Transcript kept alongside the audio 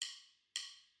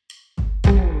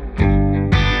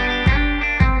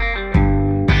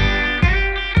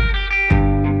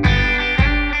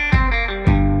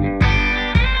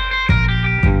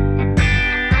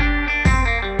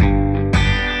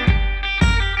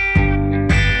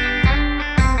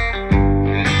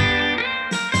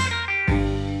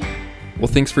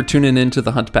thanks for tuning in to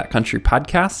the Hunt Backcountry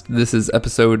podcast. This is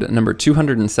episode number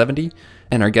 270,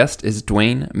 and our guest is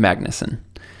Dwayne Magnusson.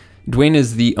 Dwayne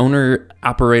is the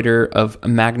owner-operator of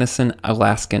Magnusson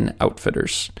Alaskan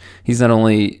Outfitters. He's not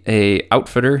only a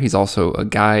outfitter, he's also a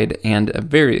guide and a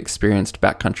very experienced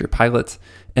backcountry pilot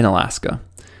in Alaska.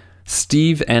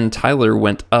 Steve and Tyler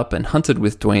went up and hunted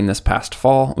with Dwayne this past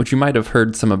fall, which you might have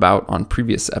heard some about on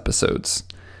previous episodes.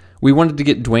 We wanted to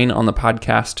get Dwayne on the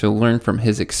podcast to learn from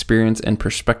his experience and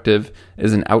perspective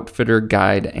as an outfitter,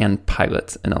 guide, and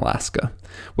pilot in Alaska.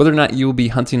 Whether or not you will be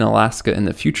hunting Alaska in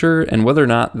the future, and whether or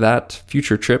not that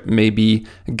future trip may be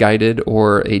guided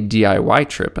or a DIY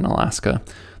trip in Alaska,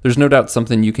 there's no doubt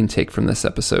something you can take from this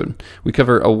episode. We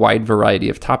cover a wide variety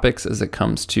of topics as it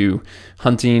comes to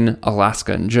hunting,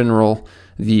 Alaska in general,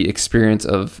 the experience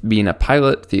of being a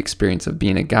pilot, the experience of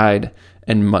being a guide,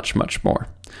 and much, much more.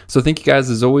 So thank you guys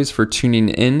as always for tuning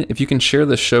in. If you can share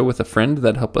the show with a friend,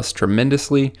 that'd help us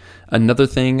tremendously. Another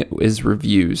thing is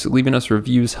reviews. Leaving us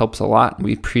reviews helps a lot, and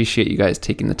we appreciate you guys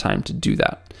taking the time to do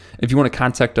that. If you want to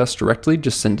contact us directly,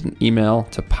 just send an email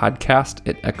to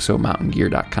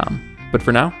podcast@exomountaingear.com. But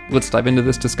for now, let's dive into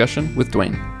this discussion with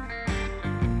Dwayne.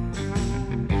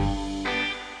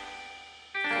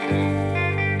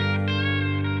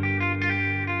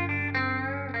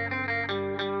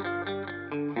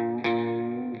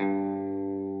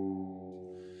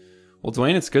 Well,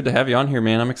 Dwayne, it's good to have you on here,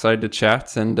 man. I'm excited to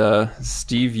chat. And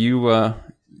Steve,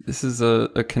 this is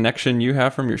a connection you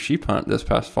have from your sheep hunt this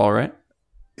past fall, right?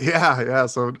 Yeah.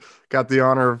 So got the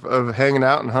honor of hanging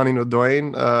out and hunting with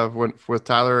Dwayne with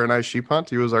Tyler and I sheep hunt.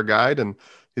 He was our guide, and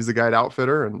he's the guide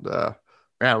outfitter. And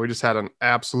man, we just had an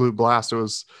absolute blast. It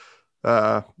was,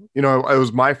 it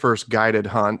was my first guided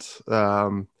hunt,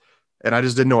 and I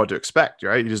just didn't know what to expect.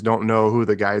 Right? You just don't know who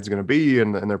the guide's going to be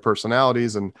and their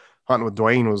personalities. And hunting with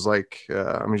Dwayne was like,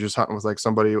 just hunting with like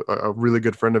somebody, a really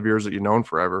good friend of yours that you've known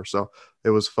forever. So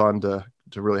it was fun to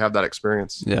really have that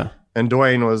experience. Yeah. And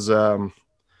Dwayne was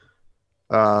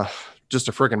just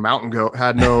a freaking mountain goat.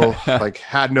 Had no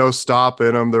stop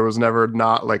in him. There was never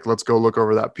not like, let's go look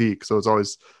over that peak. So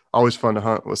it's always fun to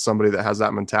hunt with somebody that has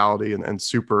that mentality and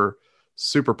super,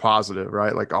 super positive,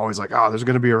 right? Like always like, oh, there's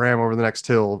going to be a ram over the next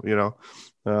hill,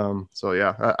 So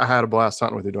yeah, I had a blast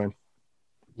hunting with you, Dwayne.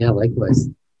 Yeah, likewise.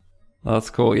 Well,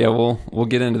 that's cool. Yeah, we'll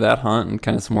get into that hunt and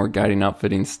kind of some more guiding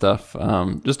outfitting stuff.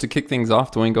 Just to kick things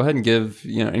off, Dwayne, go ahead and give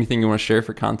anything you want to share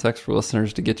for context for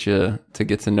listeners to get to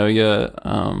know you.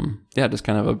 Just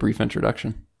kind of a brief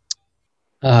introduction.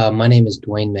 My name is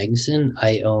Dwayne Magnusson.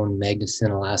 I own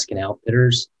Magnusson Alaskan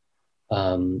Outfitters.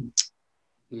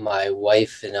 My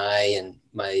wife and I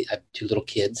have two little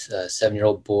kids, a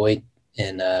 7-year-old boy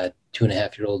and a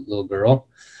 2.5-year-old little girl.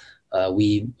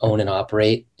 We own and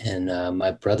operate, and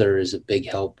my brother is a big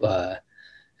help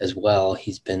as well.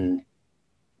 He's been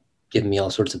giving me all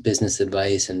sorts of business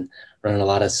advice and running a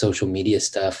lot of social media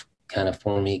stuff kind of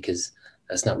for me because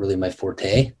that's not really my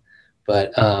forte.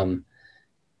 But I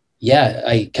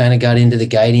kind of got into the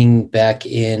guiding back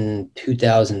in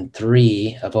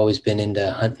 2003. I've always been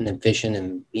into hunting and fishing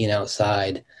and being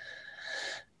outside.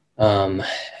 And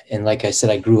like I said,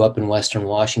 I grew up in Western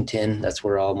Washington. That's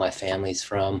where all my family's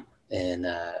from. And,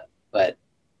 but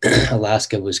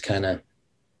Alaska was kind of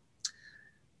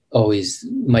always,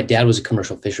 my dad was a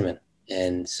commercial fisherman.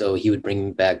 And so he would bring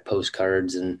me back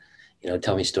postcards and,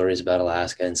 tell me stories about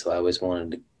Alaska. And so I always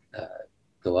wanted to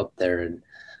go up there. And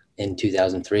in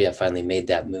 2003, I finally made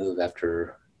that move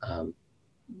after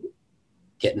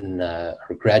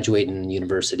graduating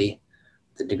university,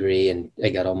 the degree. And I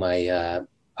got all my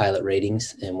pilot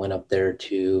ratings and went up there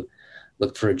to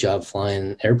look for a job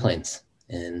flying airplanes.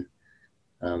 And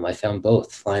I found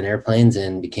both, flying airplanes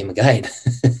and became a guide.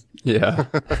 Yeah.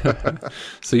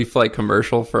 So you fly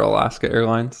commercial for Alaska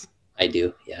Airlines? I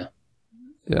do, yeah.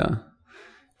 Yeah.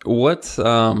 What,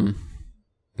 man,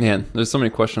 there's so many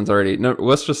questions already. No,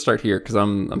 let's just start here because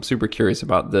I'm super curious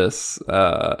about this.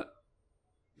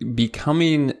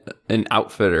 Becoming an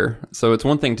outfitter. So it's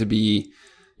one thing to be,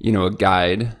 a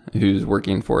guide who's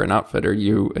working for an outfitter.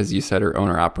 You, as you said, are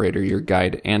owner operator, you're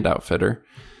guide and outfitter.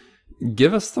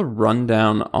 Give us the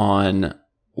rundown on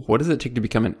what does it take to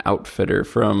become an outfitter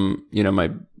from, my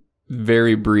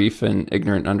very brief and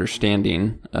ignorant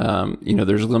understanding.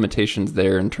 There's limitations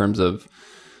there in terms of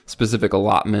specific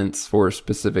allotments for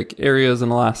specific areas in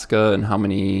Alaska and how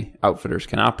many outfitters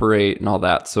can operate and all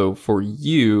that. So for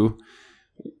you,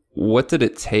 what did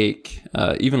it take,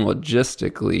 even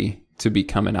logistically, to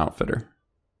become an outfitter?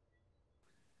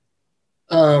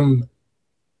 For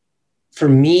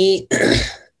me,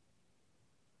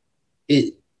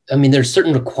 there's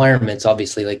certain requirements,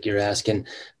 obviously, like you're asking,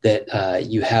 that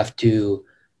you have to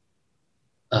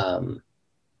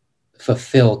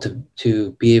fulfill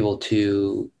to be able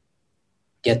to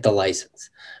get the license.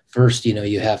 First,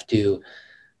 you have to,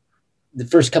 the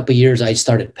first couple of years I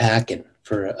started packing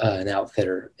for an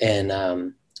outfitter,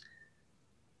 and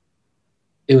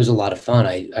it was a lot of fun.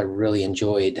 I really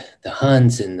enjoyed the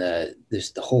hunts and the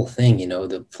whole thing,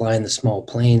 the flying the small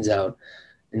planes out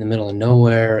in the middle of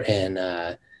nowhere.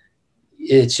 And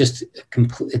it's just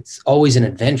it's always an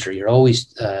adventure. You're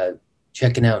always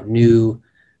checking out new,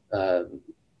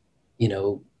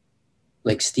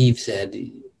 like Steve said,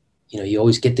 you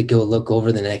always get to go look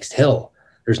over the next hill.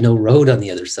 There's no road on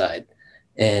the other side.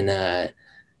 And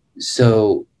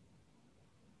so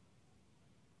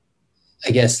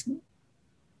I guess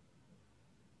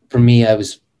for me, I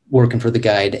was working for the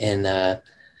guide, and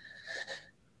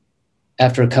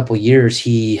after a couple of years,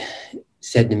 he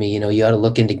said to me, you ought to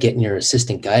look into getting your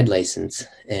assistant guide license.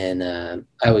 And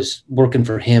I was working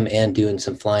for him and doing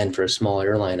some flying for a small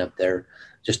airline up there,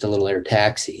 just a little air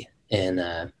taxi. And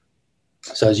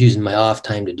so I was using my off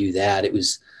time to do that. It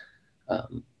was, I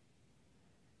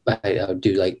would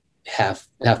do like half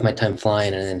my time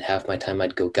flying, and then half my time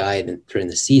I'd go guide during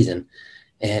the season.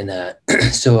 And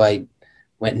so I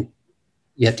went, and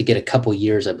you have to get a couple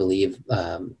years, I believe,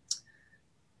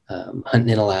 hunting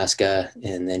in Alaska,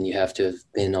 and then you have to have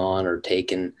been on or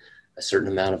taken a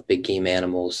certain amount of big game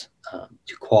animals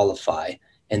to qualify.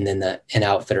 And then an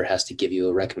outfitter has to give you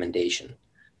a recommendation.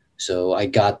 So I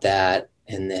got that,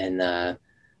 and then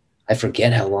I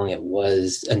forget how long it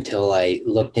was until I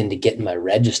looked into getting my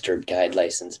registered guide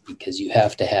license, because you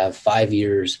have to have 5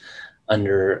 years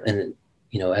under, and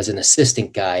as an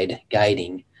assistant guide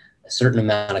guiding a certain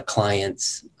amount of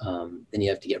clients. Then you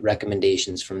have to get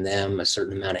recommendations from them, a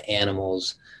certain amount of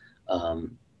animals.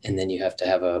 And then you have to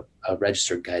have a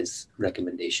registered guide's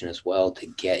recommendation as well to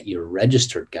get your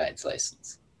registered guide's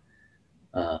license.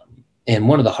 And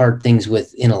one of the hard things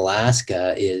in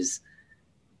Alaska is,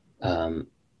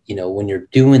 when you're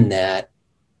doing that,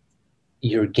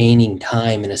 you're gaining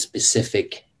time in a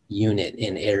specific unit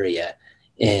and area.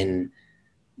 And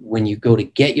when you go to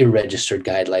get your registered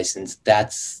guide license,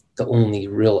 that's the only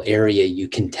real area you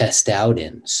can test out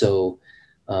in. So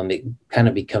it kind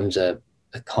of becomes a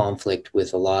conflict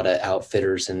with a lot of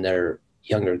outfitters and their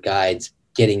younger guides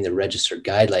getting the registered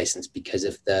guide license, because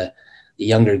if the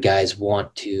younger guys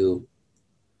want to,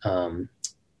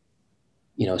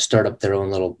 start up their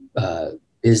own little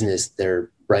business,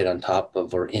 they're right on top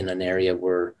of or in an area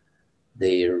where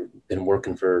they've been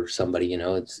working for somebody,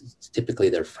 it's typically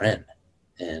their friend.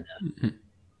 And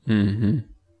mm-hmm.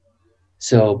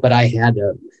 So, but I had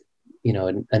a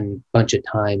bunch of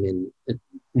time in a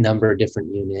number of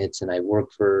different units, and I went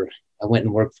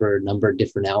and worked for a number of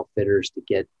different outfitters to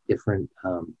get different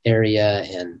area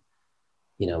and,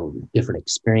 different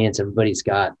experience. Everybody's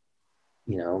got,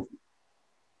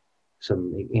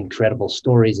 some incredible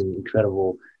stories and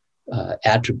incredible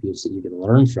attributes that you can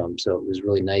learn from. So it was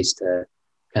really nice to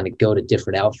kind of go to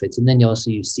different outfits. And then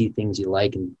you see things you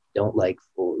like and don't like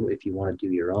if you want to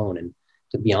do your own. And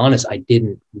to be honest, I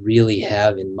didn't really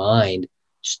have in mind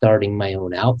starting my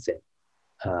own outfit.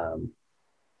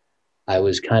 I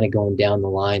was kind of going down the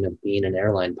line of being an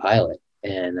airline pilot,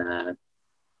 and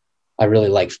I really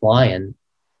like flying,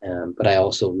 but I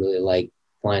also really like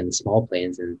flying the small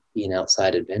planes and being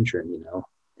outside adventuring,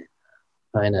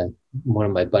 Kind of one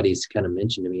of my buddies kind of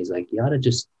mentioned to me, he's like, you ought to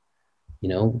just,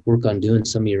 work on doing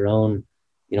some of your own.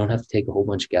 You don't have to take a whole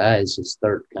bunch of guys, just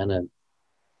start kind of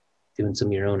doing some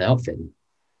of your own outfitting.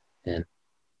 And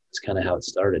it's kind of how it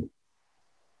started.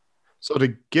 So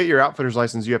to get your outfitter's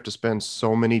license, you have to spend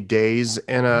so many days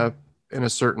in a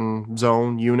certain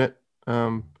zone unit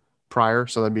prior.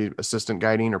 So that'd be assistant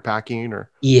guiding or packing or.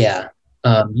 Yeah.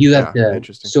 You have to.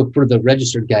 Interesting. So for the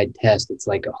registered guide test, it's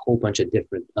like a whole bunch of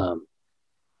different.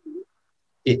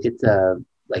 It's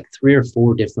like 3 or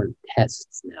 4 different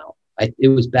tests now. It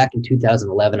was back in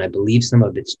 2011. I believe some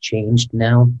of it's changed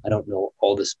now. I don't know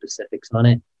all the specifics on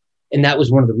it. And that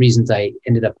was one of the reasons I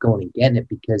ended up going and getting it,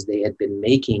 because they had been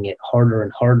making it harder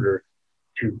and harder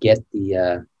to get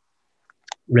the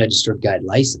registered guide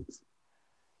license.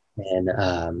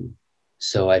 And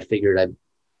so I figured I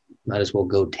might as well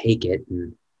go take it.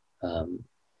 And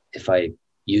if I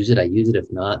use it, I use it. If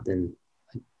not, then,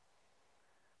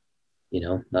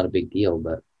 not a big deal.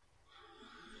 But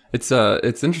it's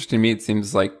interesting to me. It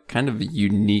seems like kind of a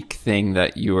unique thing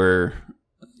that you're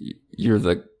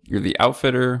the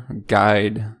outfitter,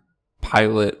 guide,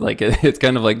 pilot. Like it's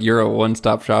kind of like you're a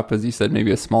one-stop shop, as you said,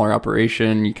 maybe a smaller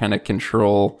operation. You kind of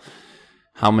control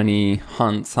how many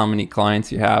hunts, how many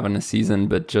clients you have in a season,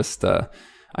 but just I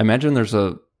imagine there's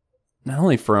not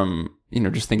only from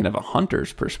just thinking of a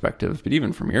hunter's perspective, but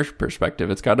even from your perspective,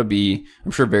 it's got to be,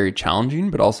 I'm sure, very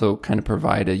challenging, but also kind of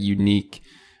provide a unique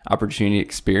opportunity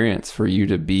experience for you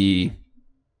to be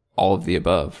all of the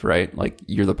above, right? Like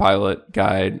you're the pilot,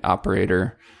 guide,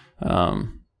 operator.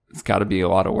 It's got to be a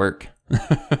lot of work.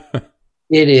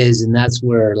 It is. And that's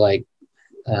where like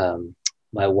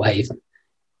my wife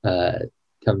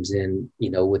comes in,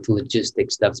 with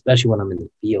logistics stuff, especially when I'm in the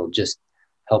field, just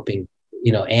helping,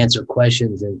 answer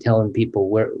questions and telling people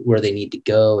where they need to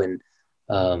go. And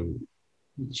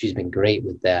she's been great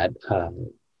with that.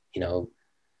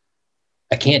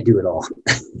 I can't do it all,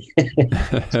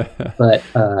 but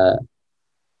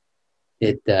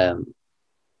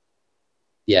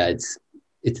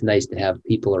it's nice to have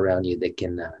people around you that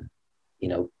can,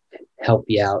 help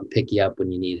you out and pick you up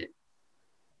when you need it.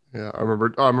 Yeah, I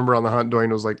remember on the hunt,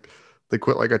 Dwayne was like, they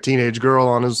quit like a teenage girl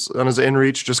on his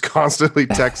inReach, just constantly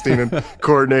texting and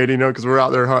coordinating, because we're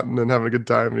out there hunting and having a good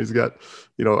time. And he's got,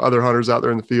 other hunters out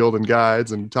there in the field and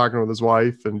guides and talking with his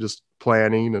wife and just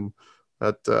planning. And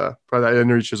that probably that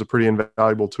inReach is a pretty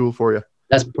invaluable tool for you.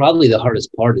 That's probably the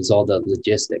hardest part is all the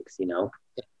logistics,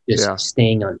 just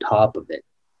staying on top of it.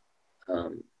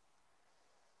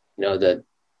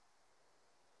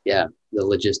 The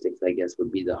logistics, I guess,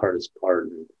 would be the hardest part,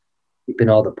 and keeping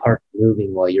all the parts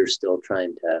moving while you're still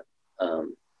trying to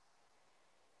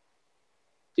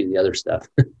do the other stuff.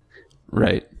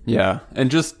 Right. Yeah.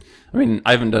 And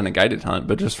I haven't done a guided hunt,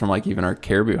 but just from like even our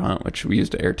caribou hunt, which we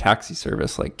used to air taxi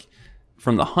service, like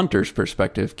from the hunter's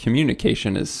perspective,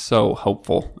 communication is so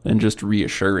helpful and just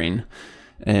reassuring.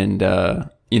 And, I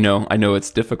know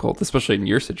it's difficult, especially in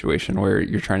your situation where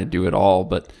you're trying to do it all,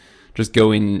 but just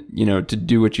going, to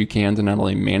do what you can to not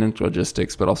only manage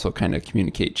logistics, but also kind of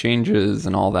communicate changes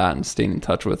and all that and staying in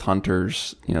touch with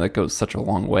hunters, that goes such a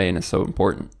long way and is so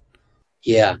important.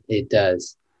 Yeah, it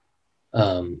does.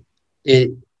 With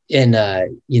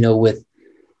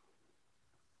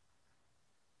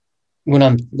when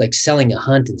I'm like selling a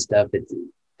hunt and stuff,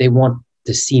 they want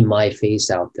to see my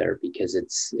face out there because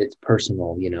it's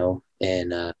personal,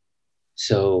 and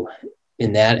so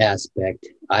in that aspect,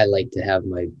 I like to have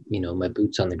my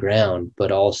boots on the ground,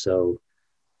 but also,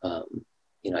 I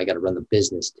got to run the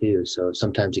business too. So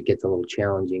sometimes it gets a little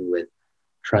challenging with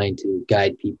trying to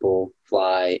guide people,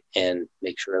 fly, and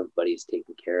make sure everybody's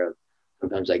taken care of.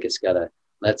 Sometimes I just got to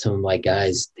let some of my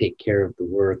guys take care of the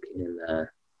work and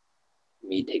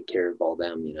me take care of all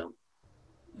them,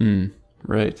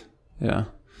 Right. Yeah.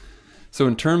 So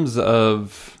in terms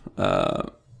of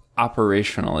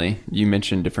operationally, you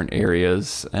mentioned different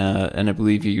areas, and I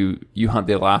believe you hunt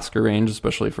the Alaska range,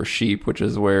 especially for sheep, which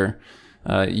is where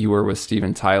you were with Steve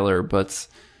and Tyler. But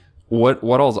what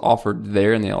all is offered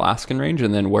there in the Alaskan range,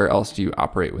 and then where else do you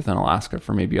operate within Alaska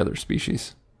for maybe other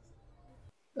species?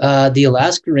 The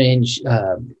Alaska range,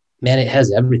 man, it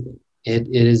has everything. It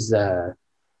is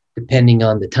depending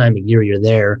on the time of year you're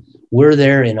there. We're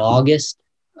there in August,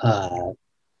 and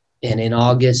in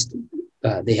August,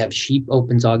 they have sheep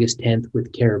opens August 10th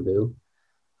with caribou.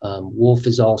 Wolf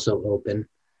is also open.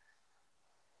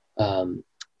 And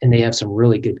they have some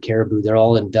really good caribou. They're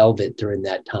all in velvet during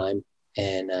that time.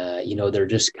 And, they're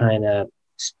just kind of,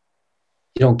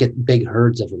 you don't get big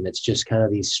herds of them. It's just kind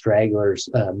of these stragglers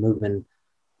moving,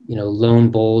 lone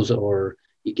bulls, or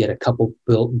you get a couple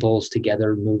bulls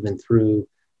together moving through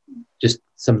just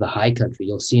some of the high country.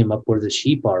 You'll see them up where the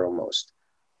sheep are almost.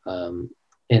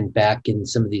 And back in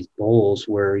some of these bowls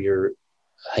where you're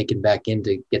hiking back in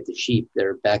to get the sheep,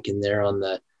 they're back in there on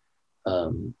the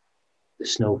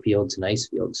snow fields and ice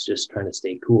fields, just trying to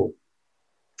stay cool.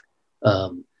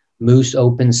 Moose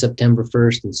opens September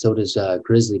 1st, and so does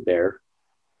grizzly bear.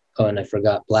 Oh, and I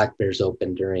forgot, black bear's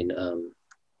open during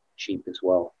sheep as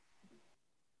well.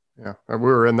 Yeah, and we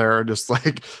were in there just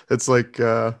like, it's like,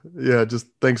 just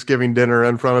Thanksgiving dinner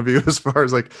in front of you as far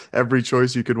as like every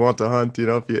choice you could want to hunt,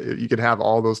 if you could have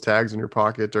all those tags in your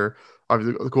pocket. Or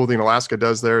obviously the cool thing Alaska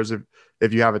does there is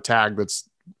if you have a tag that's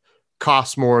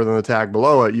costs more than the tag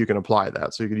below it, you can apply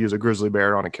that. So you could use a grizzly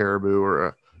bear on a caribou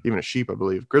or even a sheep, I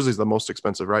believe. Grizzly's the most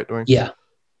expensive, right, Dwayne? Yeah.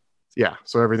 Yeah.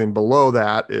 So everything below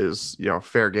that is,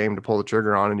 fair game to pull the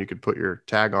trigger on, and you could put your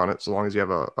tag on it so long as you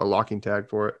have a locking tag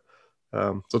for it.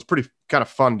 So it's pretty kind of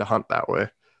fun to hunt that way.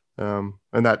 And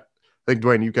that, I think,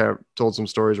 Dwayne, you kind of told some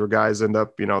stories where guys end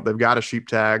up, they've got a sheep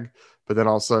tag, but then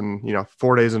all of a sudden,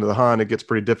 4 days into the hunt, it gets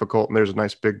pretty difficult, and there's a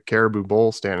nice big caribou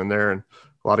bull standing there, and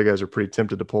a lot of guys are pretty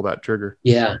tempted to pull that trigger.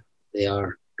 Yeah, they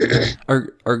are.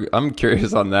 I'm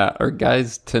curious on that. Are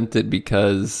guys tempted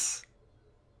because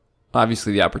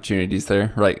obviously the opportunity's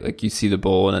there, right? Like you see the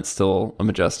bull and it's still a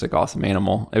majestic, awesome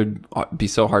animal. It would be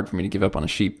so hard for me to give up on a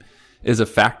sheep. is a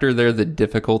factor there the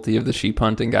difficulty of the sheep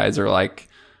hunt, and guys are like,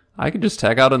 I could just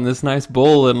tag out on this nice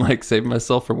bull and like save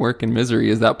myself from work and misery?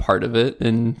 Is that part of it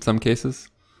in some cases?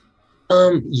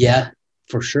 Yeah,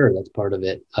 for sure. That's part of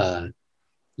it.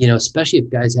 You know, especially if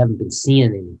guys haven't been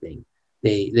seeing anything,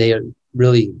 they are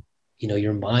really, you know,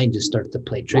 your mind just starts to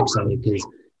play tricks on you because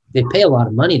they pay a lot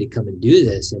of money to come and do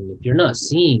this. And if you're not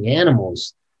seeing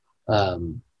animals,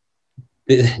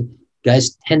 the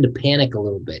guys tend to panic a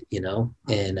little bit, you know,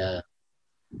 and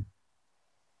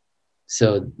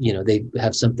so, you know, they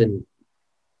have something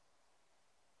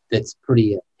that's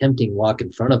pretty tempting walk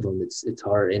in front of them. It's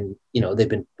hard. And, you know, they've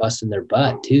been busting their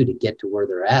butt too to get to where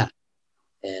they're at.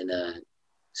 And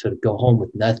so to go home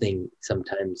with nothing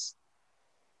sometimes,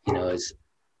 you know, is,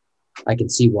 I can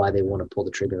see why they want to pull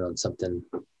the trigger on something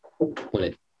when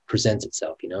it presents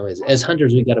itself. You know, as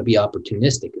hunters, we got to be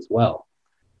opportunistic as well.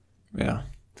 Yeah.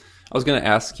 I was going to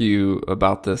ask you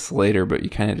about this later, but you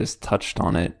kind of just touched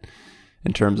on it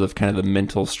in terms of kind of the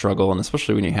mental struggle, and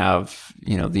especially when you have,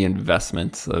 you know, the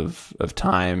investments of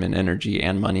time and energy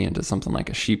and money into something like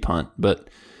a sheep hunt. But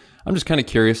I'm just kind of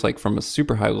curious, like from a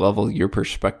super high level, your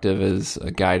perspective as a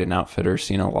guide and outfitter,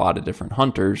 seeing a lot of different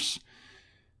hunters,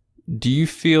 do you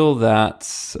feel that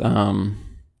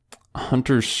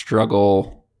hunters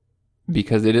struggle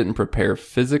because they didn't prepare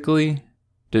physically,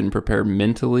 didn't prepare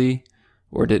mentally,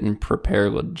 or didn't prepare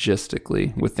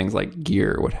logistically with things like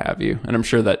gear or what have you? And I'm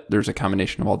sure that there's a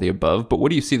combination of all the above, but what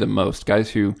do you see the most? Guys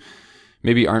who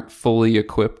maybe aren't fully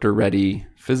equipped or ready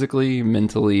physically,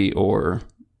 mentally, or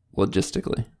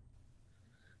logistically?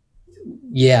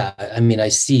 Yeah, I mean, I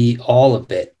see all of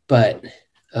it, but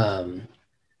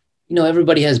you know,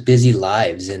 everybody has busy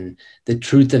lives, and the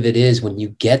truth of it is, when you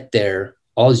get there,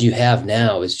 all you have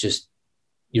now is just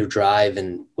your drive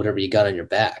and whatever you got on your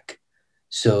back.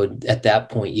 So at that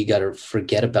point, you got to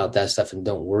forget about that stuff and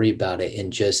don't worry about it,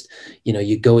 and just, you know,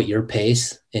 you go at your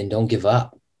pace and don't give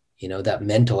up. You know, that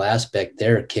mental aspect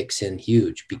there kicks in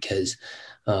huge because,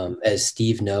 as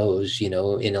Steve knows, you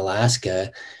know, in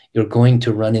Alaska, you're going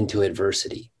to run into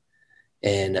adversity.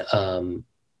 And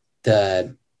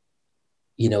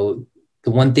you know, the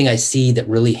one thing I see that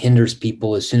really hinders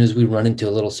people as soon as we run into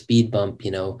a little speed bump, you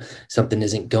know, something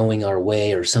isn't going our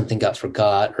way or something got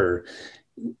forgot, or,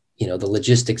 you know, the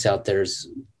logistics out there is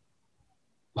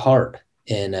hard.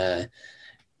 And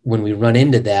when we run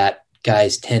into that,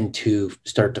 guys tend to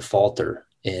start to falter.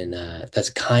 And that's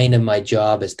kind of my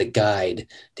job as the guide,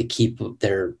 to keep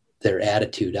their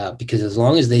attitude up, because as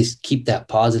long as they keep that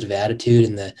positive attitude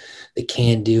and the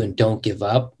can do and don't give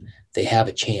up, they have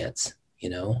a chance, you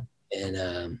know.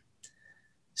 And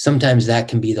sometimes that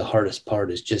can be the hardest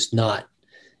part, is just not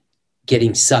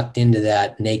getting sucked into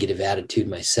that negative attitude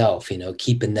myself, you know,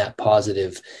 keeping that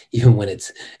positive, even when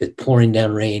it's pouring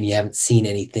down rain, you haven't seen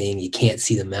anything, you can't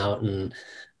see the mountain,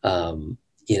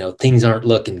 you know, things aren't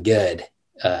looking good.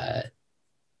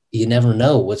 You never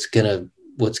know what's going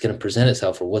to present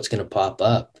itself or what's going to pop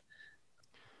up.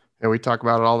 And we talk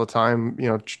about it all the time, you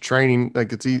know, training,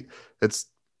 like it's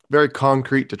very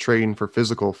concrete to train for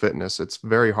physical fitness. It's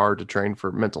very hard to train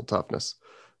for mental toughness.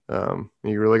 You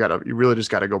really just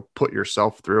got to go put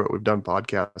yourself through it. We've done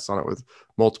podcasts on it with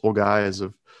multiple guys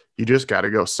you just got to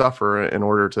go suffer in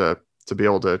order to be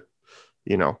able to,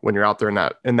 you know, when you're out there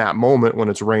in that moment, when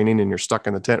it's raining and you're stuck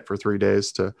in the tent for 3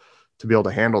 days, to be able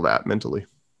to handle that mentally.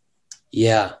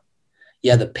 Yeah.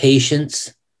 Yeah. The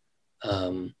patience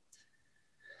and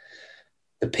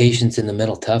the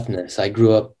mental toughness. I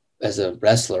grew up as a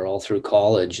wrestler all through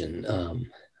college, and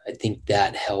I think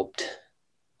that helped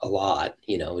a lot.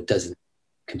 You know, it doesn't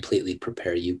completely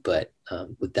prepare you, but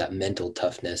with that mental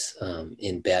toughness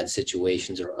in bad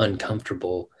situations or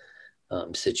uncomfortable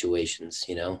situations,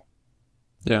 you know.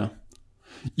 Yeah.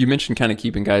 You mentioned kind of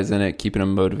keeping guys in it, keeping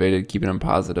them motivated, keeping them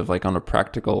positive. Like on a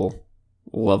practical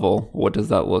level, what does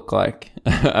that look like?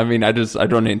 I mean, I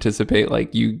don't anticipate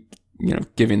like you know,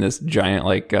 giving this giant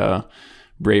like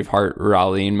Braveheart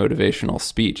rallying motivational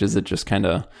speech. Is it just kind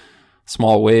of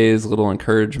small ways, little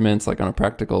encouragements, like on a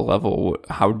practical level?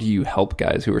 How do you help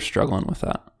guys who are struggling with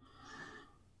that?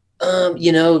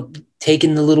 You know,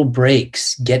 taking the little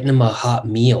breaks, getting them a hot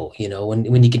meal, you know,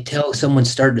 when you can tell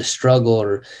someone's starting to struggle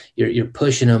or you're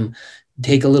pushing them,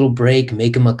 take a little break,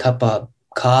 make them a cup of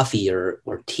coffee or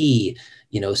tea,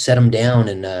 you know, set them down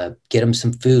and get them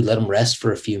some food, let them rest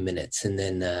for a few minutes, and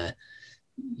then,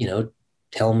 you know,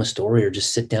 tell them a story or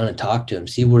just sit down and talk to them,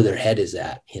 see where their head is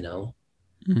at, you know,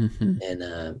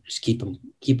 and just keep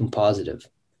them positive.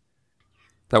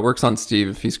 That works on Steve.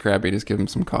 If he's crabby, just give him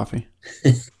some coffee.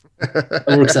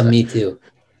 It works on me too.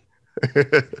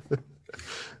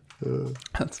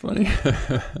 That's funny.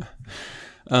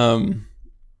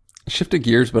 Shifted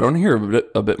gears, but I want to hear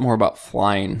a bit more about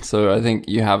flying. So I think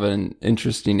you have an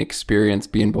interesting experience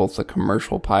being both a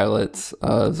commercial pilot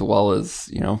as well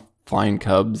as, flying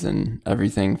Cubs and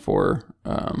everything for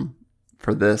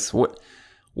this. What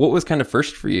was kind of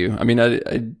first for you? I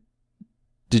mean,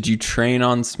 did you train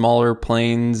on smaller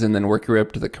planes and then work your way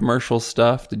up to the commercial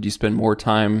stuff? Did you spend more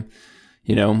time,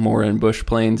 more in bush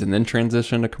planes and then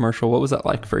transition to commercial? What was that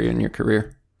like for you in your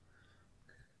career?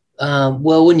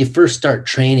 Well, when you first start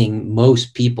training,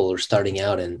 most people are starting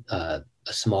out in a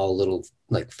small little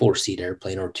like 4-seat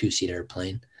airplane or 2-seat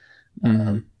airplane.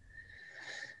 Mm-hmm.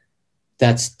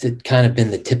 That's kind of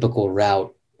been the typical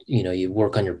route. You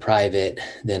work on your private,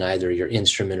 then either your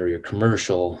instrument or your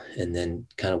commercial, and then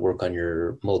kind of work on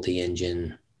your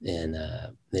multi-engine, and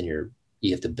then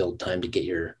you have to build time to get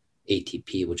your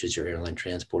ATP, which is your airline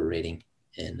transport rating,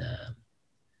 and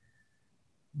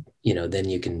then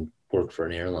you can work for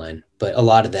an airline. But a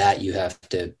lot of that you have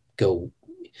to go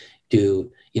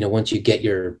do, once you get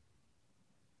your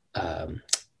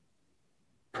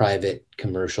private,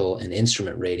 commercial, and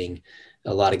instrument rating,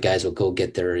 a lot of guys will go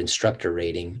get their instructor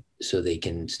rating so they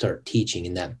can start teaching,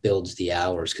 and that builds the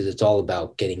hours, because it's all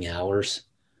about getting hours,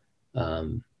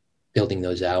 building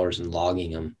those hours and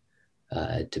logging them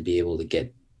to be able to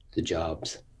get the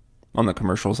jobs. On the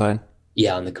commercial side?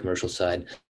 Yeah, on the commercial side.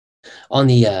 On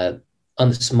the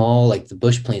small, like the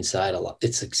bush plane side,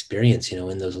 it's experience,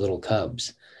 in those little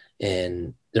Cubs.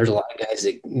 And there's a lot of guys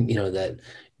that, that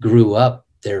grew up,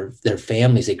 their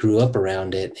families, they grew up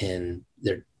around it, and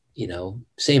they're,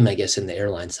 same, I guess, in the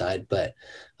airline side. But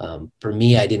for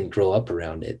me, I didn't grow up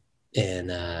around it.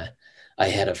 And I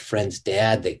had a friend's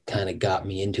dad that kind of got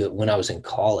me into it when I was in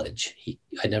college.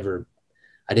 I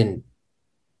didn't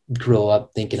grow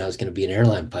up thinking I was going to be an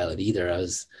airline pilot either.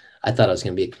 I thought I was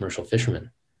going to be a commercial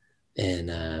fisherman. And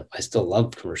I still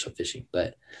love commercial fishing,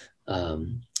 but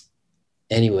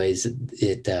anyways,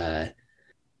 the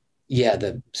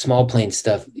small plane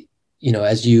stuff,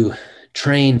 as you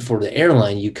train for the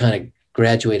airline, you kind of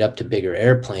graduate up to bigger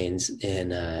airplanes,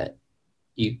 and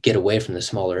you get away from the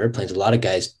smaller airplanes. A lot of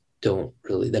guys don't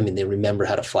really, they remember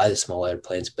how to fly the small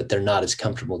airplanes, but they're not as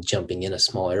comfortable jumping in a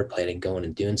small airplane and going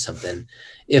and doing something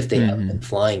if they haven't been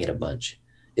flying it a bunch.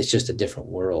 It's just a different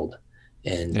world.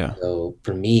 And so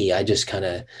for me, I just kind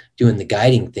of doing the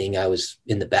guiding thing. I was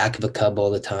in the back of a Cub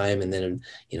all the time, and then,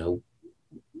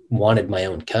 wanted my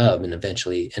own Cub, and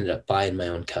eventually ended up buying my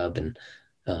own Cub, and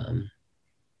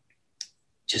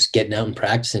just getting out and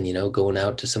practicing, going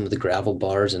out to some of the gravel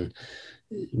bars and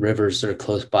rivers that are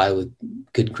close by with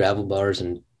good gravel bars,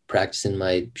 and practicing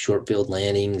my short field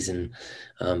landings, and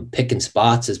picking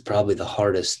spots is probably the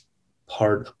hardest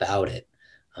part about it.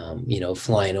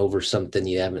 Flying over something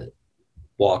you haven't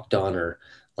walked on or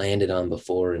landed on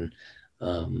before, and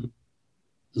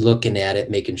looking at it,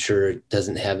 making sure it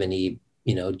doesn't have any,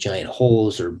 giant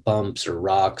holes or bumps or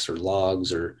rocks or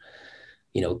logs or,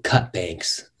 cut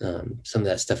banks. Some of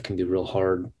that stuff can be real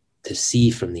hard to see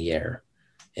from the air.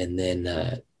 And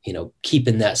then,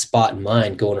 keeping that spot in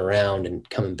mind, going around and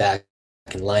coming back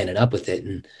and lining up with it,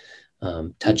 and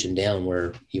touching down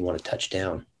where you want to touch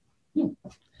down.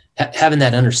 Having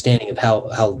that understanding of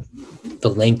how the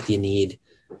length you need,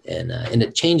 and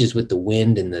it changes with the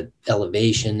wind and the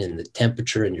elevation and the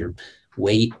temperature and your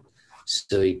weight.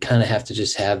 So you kind of have to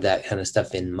just have that kind of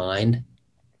stuff in mind.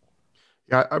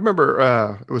 Yeah, I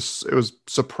remember it was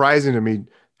surprising to me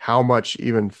how much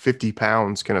even 50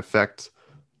 pounds can affect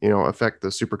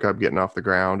the Super Cub getting off the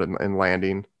ground and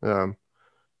landing.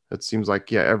 It seems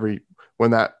like,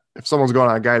 if someone's going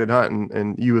on a guided hunt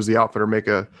and you as the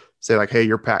outfitter say like, hey,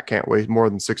 your pack can't weigh more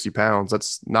than 60 pounds.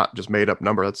 That's not just made up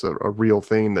number. That's a real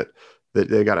thing that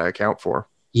they got to account for.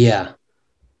 Yeah.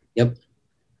 Yep.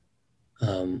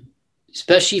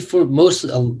 Especially for most,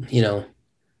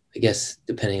 I guess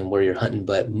depending on where you're hunting,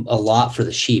 but a lot for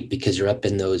the sheep, because you're up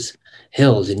in those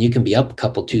hills and you can be up a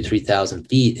couple, 2,000-3,000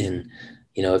 feet. And,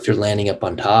 if you're landing up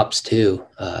on tops too,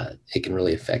 it can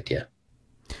really affect you.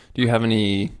 Do you have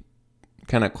any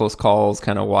kind of close calls,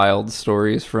 kind of wild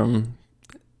stories from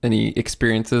any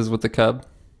experiences with the Cub?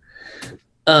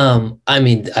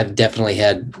 I've definitely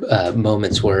had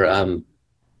moments where I'm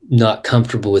not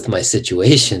comfortable with my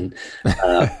situation.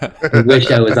 I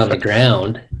wish I was on the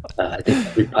ground. I think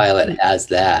every pilot has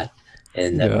that,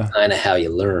 and that's kind of how you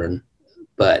learn.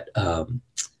 But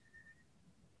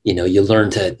you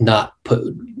learn to not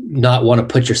want to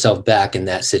put yourself back in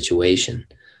that situation.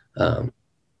 One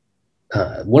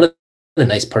of the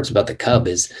nice parts about the Cub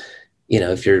is,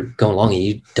 if you're going along and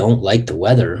you don't like the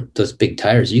weather, those big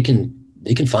tires, you can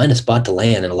find a spot to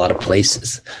land in a lot of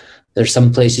places. There's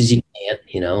some places you can't,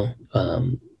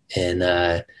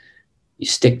 you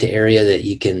stick to area that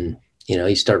you can,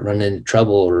 you start running into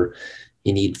trouble or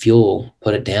you need fuel,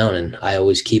 put it down. And I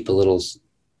always keep a little,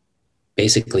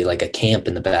 basically like a camp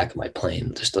in the back of my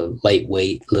plane, just a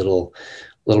lightweight little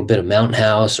bit of mountain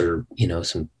house or,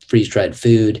 some freeze dried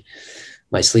food,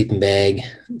 my sleeping bag,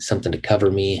 something to cover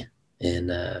me.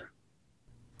 And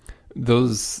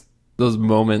those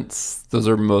moments, those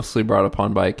are mostly brought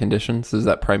upon by conditions. Is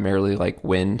that primarily like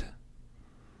wind?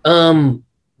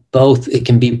 Both. It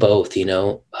can be both,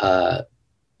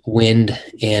 wind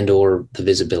and or the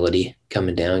visibility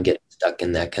coming down, getting stuck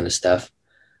in that kind of stuff.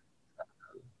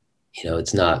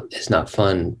 It's not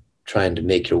fun trying to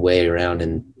make your way around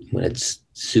and when it's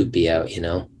soupy out,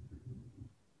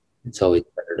 it's always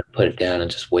better to put it down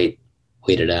and just wait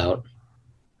it out.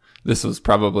 This was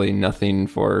probably nothing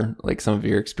for like some of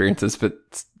your experiences, but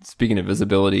speaking of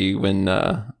visibility, when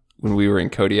we were in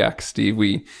Kodiak, Steve,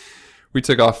 we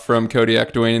took off from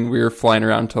Kodiak, Dwayne, and we were flying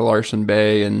around to Larsen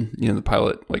Bay, and the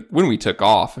pilot, like when we took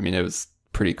off, I mean, it was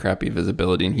pretty crappy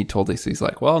visibility, and he told us, he's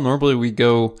like, well, normally we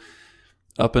go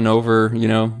up and over,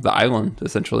 the island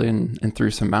essentially, and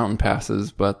through some mountain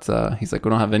passes, but he's like,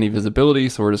 we don't have any visibility,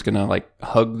 so we're just gonna like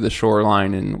hug the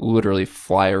shoreline and literally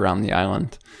fly around the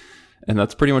island. And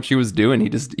that's pretty much what he was doing. He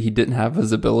didn't have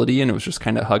visibility, and it was just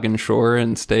kind of hugging shore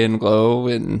and staying low,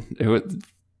 and it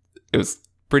was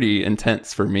pretty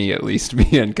intense for me, at least,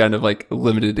 being kind of like a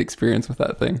limited experience with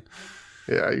that thing.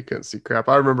 Yeah, you can't see crap.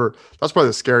 I remember that's probably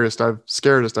the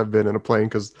scariest I've been in a plane,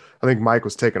 because I think Mike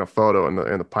was taking a photo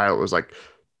and the pilot was like,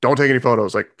 "Don't take any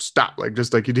photos. Like, stop." Like,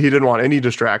 just like he didn't want any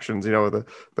distractions. The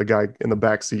guy in the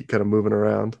back seat kind of moving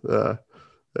around. Yeah,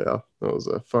 that was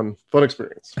a fun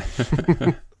experience.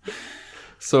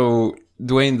 So,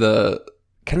 Dwayne, the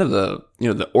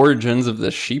origins of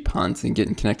the sheep hunt and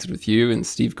getting connected with you and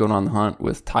Steve going on the hunt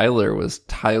with Tyler was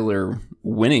Tyler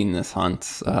winning this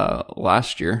hunt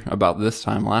last year, about this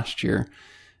time last year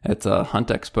at a hunt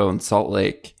expo in Salt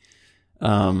Lake.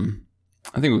 I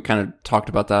think we kind of talked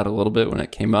about that a little bit when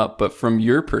it came up, but from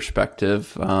your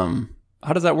perspective,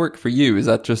 how does that work for you? Is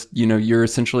that just, you're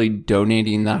essentially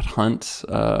donating that hunt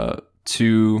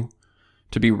to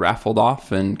be raffled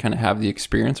off and kind of have the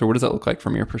experience, or what does that look like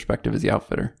from your perspective as the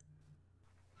outfitter?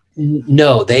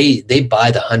 No, they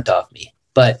buy the hunt off me,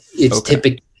 but it's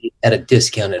typically at a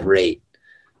discounted rate.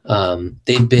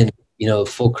 They've been,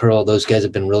 Full Curl, those guys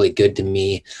have been really good to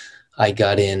me. I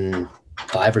got in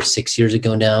 5 or 6 years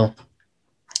ago now.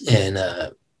 And,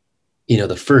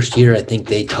 the first year, I think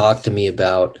they talked to me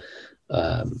about,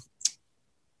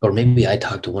 or maybe I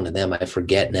talked to one of them, I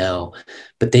forget now,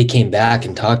 but they came back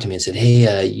and talked to me and said,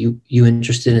 "Hey, you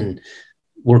interested in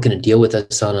working a deal with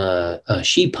us on a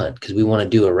sheep hunt? Because we want to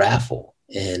do a raffle."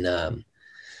 And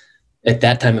at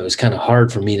that time, it was kind of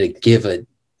hard for me to give a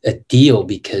deal,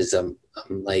 because I'm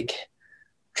like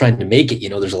trying to make it,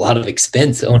 there's a lot of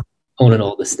expense owning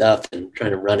all the stuff and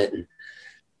trying to run it.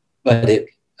 But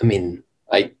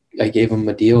I gave them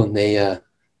a deal, and they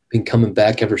been coming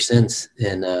back ever since,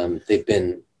 and they've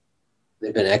been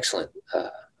excellent.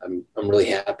 I'm really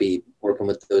happy working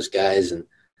with those guys, and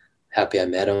happy I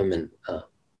met them, and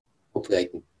hopefully I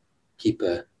can keep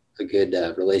a good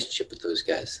relationship with those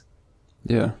guys.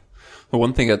 Yeah. Well,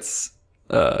 one thing that's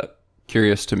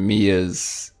curious to me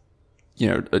is,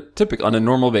 on a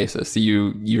normal basis,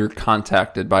 you're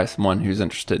contacted by someone who's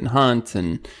interested in hunt,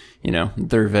 and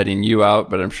they're vetting you out,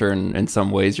 but I'm sure in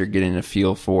some ways you're getting a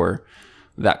feel for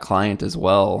that client as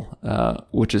well,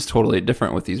 which is totally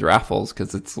different with these raffles,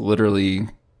 because it's literally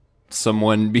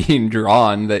someone being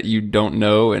drawn that you don't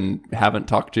know and haven't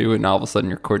talked to, and all of a sudden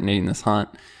you're coordinating this hunt.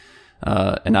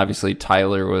 And obviously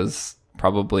Tyler was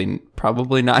probably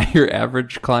not your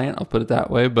average client, I'll put it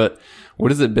that way. But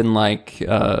what has it been like,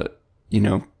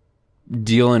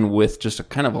 dealing with just a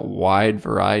kind of a wide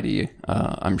variety,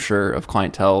 I'm sure, of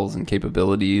clienteles and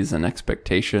capabilities and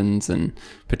expectations, and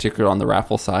particularly on the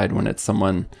raffle side, when it's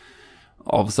someone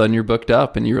all of a sudden you're booked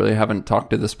up and you really haven't talked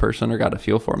to this person or got a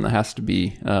feel for them? That has to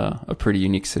be a pretty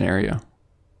unique scenario.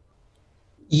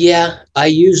 Yeah, I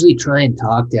usually try and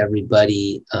talk to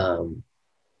everybody,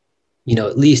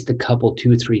 at least a couple,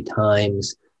 2-3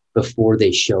 times before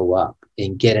they show up,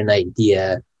 and get an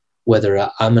idea whether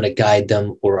I'm going to guide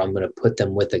them or I'm going to put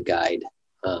them with a guide,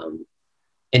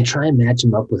 and try and match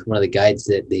them up with one of the guides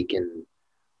that they can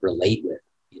relate with,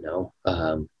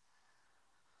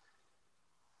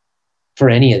 for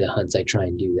any of the hunts, I try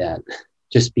and do that,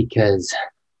 just because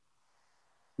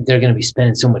they're going to be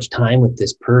spending so much time with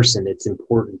this person. It's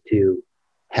important to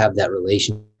have that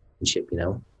relationship,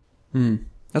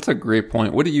 That's a great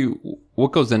point.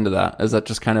 What goes into that? Is that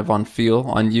just kind of on feel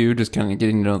on you, just kind of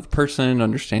getting to know the person,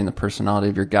 understanding the personality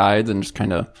of your guides, and just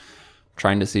kind of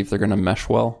trying to see if they're going to mesh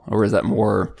well, or is that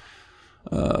more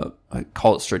I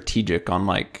call it strategic on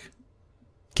like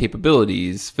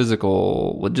capabilities,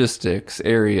 physical, logistics,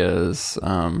 areas?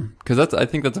 Because I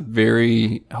think that's a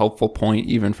very helpful point,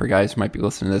 even for guys who might be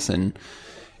listening to this and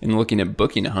in looking at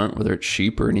booking a hunt, whether it's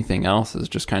sheep or anything else, is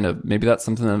just kind of maybe that's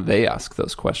something that they ask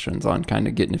those questions on, kind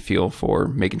of getting a feel for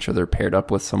making sure they're paired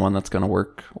up with someone that's going to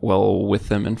work well with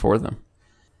them and for them.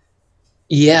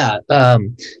 Yeah.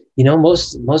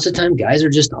 Most of the time guys are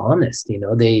just honest, they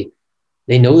know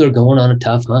they're going on a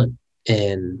tough hunt,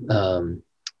 and,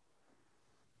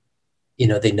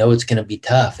 they know it's going to be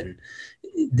tough, and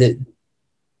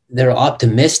they're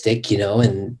optimistic,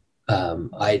 and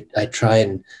I try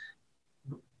and,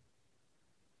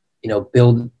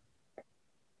 build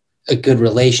a good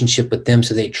relationship with them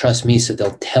so they trust me. So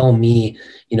they'll tell me,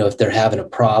 if they're having a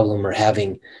problem or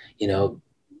having,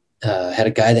 had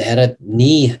a guy that had a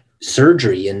knee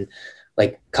surgery, and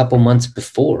like a couple months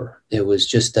before, it was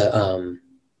just a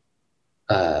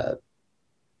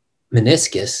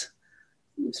meniscus.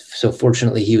 So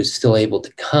fortunately he was still able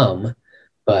to come,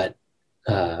 but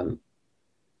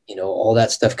all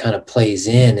that stuff kind of plays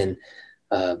in, and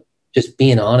just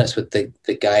being honest with the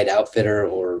guide outfitter,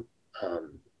 or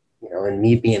and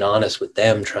me being honest with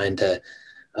them, trying to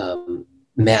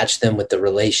match them with the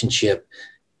relationship.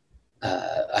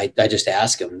 I just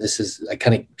ask them, I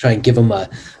kind of try and give them a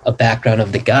background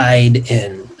of the guide,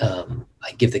 and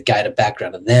I give the guide a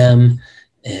background of them,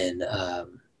 and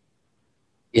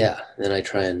then I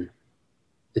try and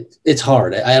it's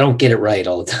hard. I don't get it right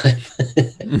all the time.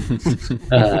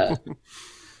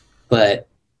 But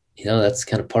that's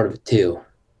kind of part of it too.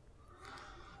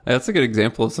 That's a good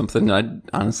example of something I'd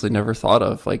honestly never thought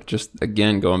of. Like, just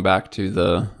again, going back to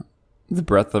the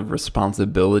breadth of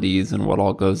responsibilities and what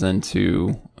all goes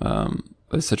into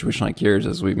a situation like yours,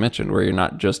 as we've mentioned, where you're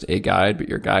not just a guide, but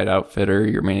you're a guide outfitter,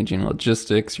 you're managing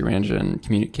logistics, you're managing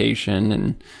communication,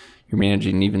 and you're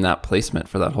managing even that placement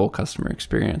for that whole customer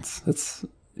experience.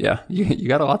 You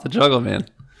got a lot to juggle, man.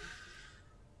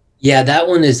 Yeah, that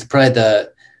one is probably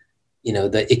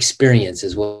the experience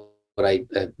is what I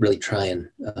really try and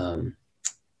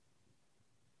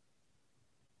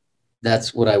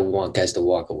that's what I want guys to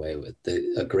walk away with,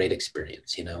 a great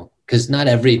experience, because not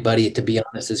everybody, to be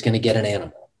honest, is going to get an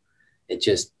animal.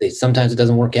 Sometimes it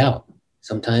doesn't work out.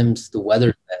 Sometimes the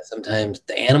weather's bad. Sometimes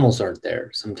the animals aren't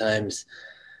there. Sometimes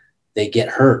they get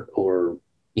hurt, or,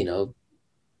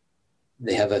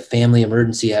 they have a family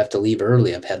emergency, have to leave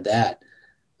early. I've had that.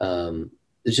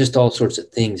 There's just all sorts of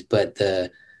things, but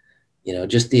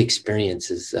just the experience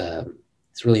is,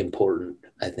 it's really important,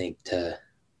 I think, to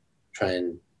try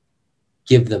and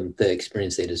give them the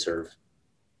experience they deserve.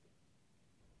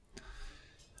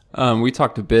 We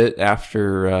talked a bit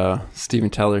after Steven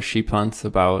Teller's sheep hunts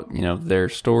about, their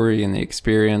story and the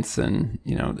experience. And,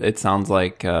 it sounds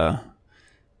like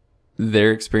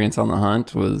their experience on the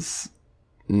hunt was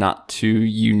not too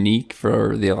unique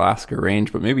for the Alaska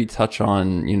range, but maybe touch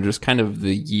on, just kind of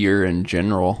the year in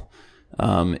general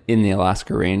in the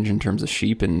Alaska range in terms of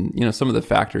sheep, and, some of the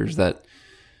factors that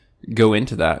go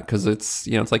into that, because it's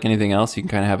it's like anything else. You can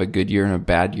kind of have a good year and a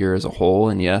bad year as a whole,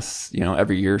 and yes,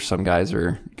 every year some guys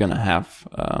are gonna have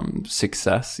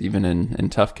success even in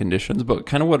tough conditions, but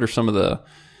kind of what are some of the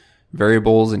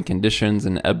variables and conditions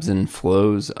and ebbs and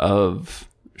flows of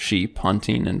sheep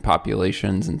hunting and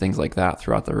populations and things like that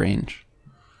throughout the range?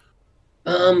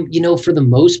 For the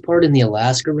most part in the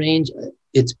Alaska range,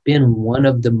 it's been one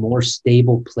of the more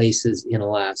stable places in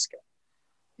Alaska.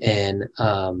 And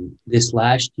this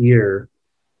last year,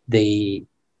 they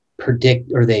are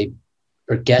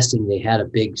guessing they had a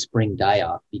big spring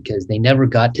die-off because they never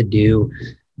got to do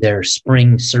their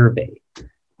spring survey.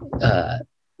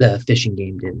 The fishing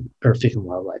game didn't, or Fish and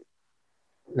Wildlife.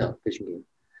 No, fishing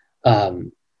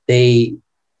game. They,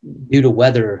 due to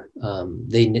weather,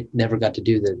 they never got to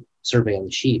do the survey on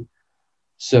the sheep.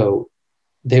 So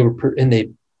they were,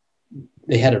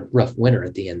 they had a rough winter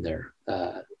at the end there.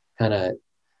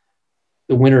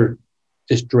 The winter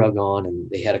just drug on, and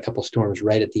they had a couple storms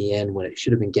right at the end when it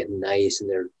should have been getting nice, and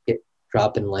they're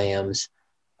dropping lambs,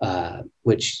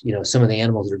 which, some of the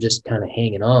animals are just kind of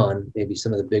hanging on. Maybe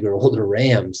some of the bigger, older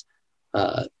rams,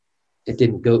 it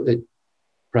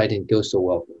probably didn't go so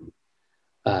well for them.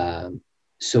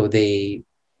 So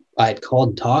I had called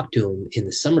and talked to them in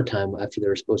the summertime after they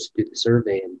were supposed to do the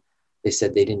survey, and they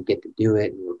said they didn't get to do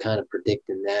it, and we're kind of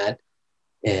predicting that.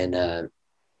 And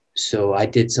so I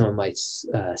did some of my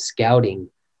scouting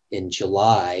in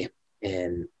July,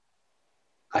 and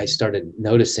I started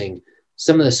noticing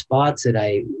some of the spots that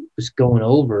I was going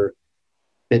over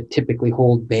that typically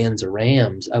hold bands of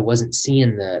rams. I wasn't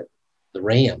seeing the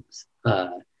rams.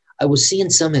 I was seeing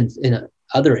some in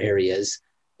other areas,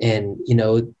 and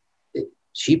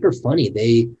sheep are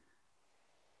funny.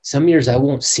 Some years I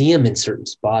won't see them in certain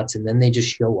spots, and then they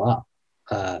just show up.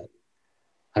 I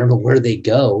don't know where they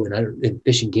go, and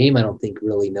Fish and Game I don't think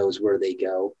really knows where they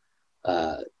go.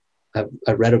 Uh,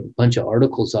 I read a bunch of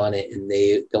articles on it, and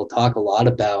they'll talk a lot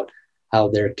about how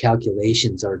their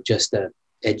calculations are just a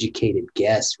educated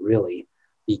guess, really,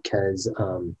 because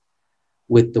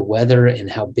with the weather and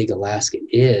how big Alaska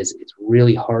is, it's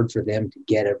really hard for them to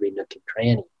get every nook and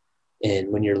cranny. And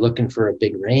when you're looking for a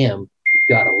big ram, you've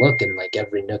got to look in like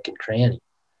every nook and cranny.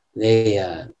 They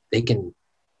can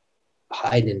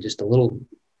hide in just a little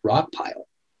rock pile.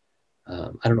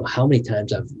 I don't know how many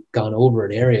times I've gone over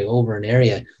an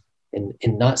area and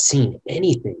not seen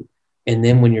anything. And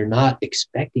then when you're not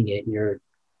expecting it and you're,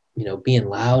 being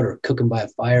loud or cooking by a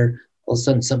fire, all of a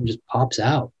sudden something just pops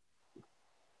out.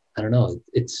 I don't know.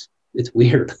 It's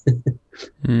weird.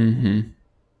 Mm-hmm.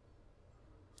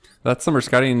 That summer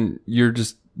scouting, you're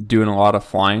just doing a lot of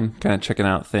flying, kind of checking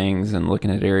out things and looking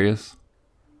at areas.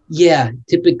 Yeah,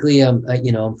 typically I'm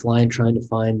flying, trying to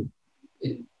find,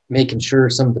 making sure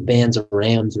some of the bands of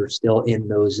rams are still in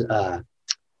those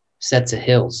sets of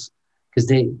hills, because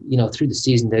they, through the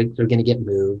season they're going to get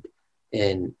moved,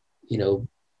 and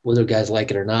whether guys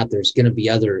like it or not, there's going to be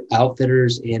other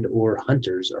outfitters and or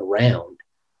hunters around,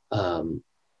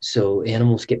 so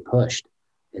animals get pushed,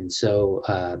 and so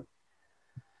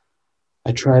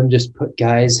I try and just put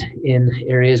guys in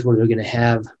areas where they're going to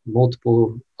have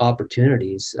multiple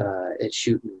opportunities at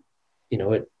shooting,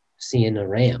 at seeing a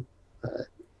ram.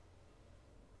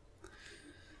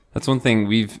 That's one thing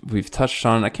we've touched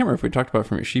on. I can't remember if we talked about it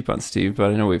from your sheep hunt, Steve,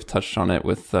 but I know we've touched on it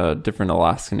with different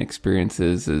Alaskan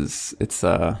experiences. It's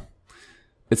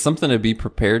something to be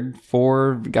prepared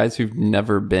for guys who've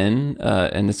never been,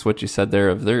 and it's what you said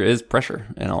there. There is pressure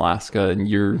in Alaska, and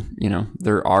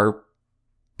there are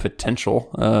potential,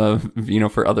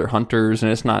 for other hunters,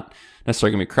 and it's not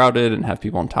necessarily gonna be crowded and have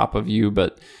people on top of you.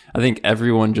 But I think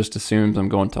everyone just assumes I'm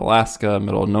going to Alaska,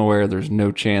 middle of nowhere. There's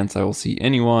no chance I will see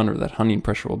anyone, or that hunting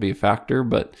pressure will be a factor.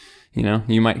 But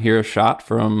you might hear a shot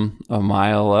from a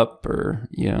mile up, or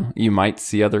you might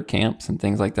see other camps and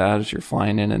things like that as you're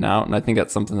flying in and out. And I think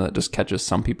that's something that just catches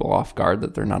some people off guard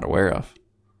that they're not aware of.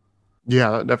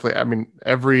 Yeah, definitely. I mean,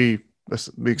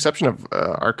 the exception of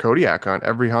our Kodiak hunt,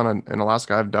 every hunt in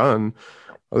Alaska I've done,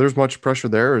 there's much pressure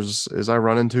there as I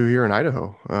run into here in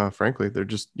Idaho. Frankly, they're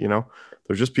just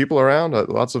there's just people around,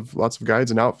 lots of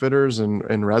guides and outfitters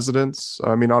and residents.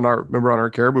 I mean, remember on our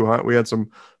caribou hunt, we had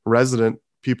some resident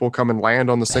people come and land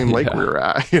on the same lake we were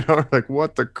at. Like,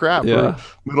 what the crap? Yeah.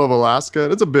 We're middle of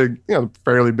Alaska. It's a big,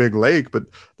 fairly big lake, but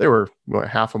they were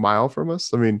half a mile from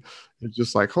us. I mean, it's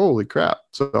just like, holy crap.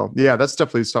 So yeah, that's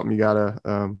definitely something you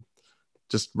gotta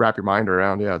just wrap your mind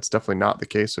around. Yeah, it's definitely not the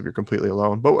case if you're completely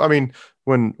alone. But I mean,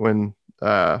 when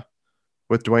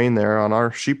with Dwayne there on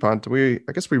our sheep hunt,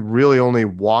 I guess we really only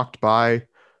walked by,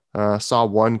 saw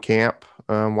one camp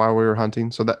while we were hunting.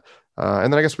 So that,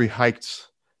 and then I guess we hiked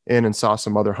in and saw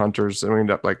some other hunters, and we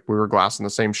ended up we were glassing the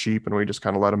same sheep, and we just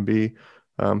kind of let them be.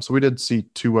 So we did see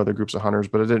two other groups of hunters,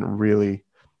 but it didn't really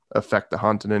affect the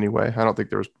hunt in any way. I don't think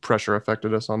there was pressure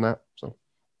affected us on that. So.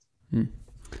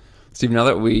 Steve, now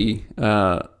that we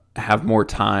have more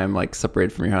time,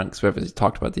 separated from your hunt, because we haven't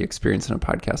talked about the experience in a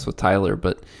podcast with Tyler,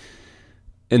 but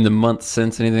in the months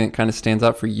since, anything that kind of stands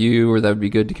out for you, or that would be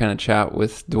good to kind of chat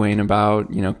with Dwayne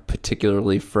about,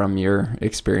 particularly from your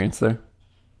experience there?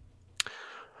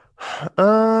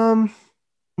 No,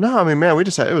 I mean, man,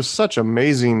 it was such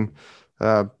amazing,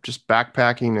 just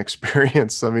backpacking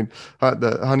experience. I mean,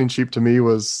 the hunting sheep to me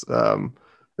was,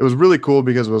 it was really cool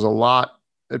because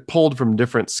it pulled from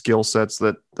different skill sets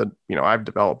that I've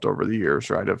developed over the years,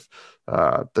 right?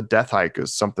 The death hike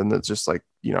is something that's just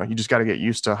you just got to get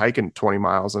used to hiking 20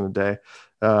 miles in a day.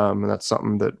 And that's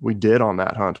something that we did on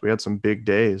that hunt. We had some big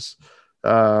days.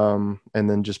 And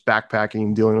then just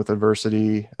backpacking, dealing with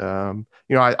adversity.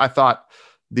 I thought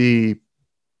the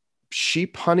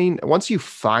sheep hunting, once you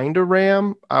find a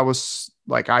ram,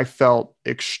 I felt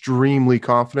extremely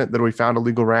confident that we found a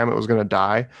legal ram, it was going to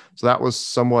die. So that was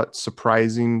somewhat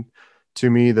surprising to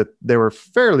me that they were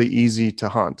fairly easy to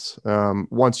hunt.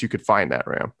 Once you could find that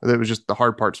ram, it was just the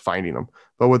hard part's finding them.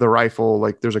 But with a rifle,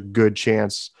 there's a good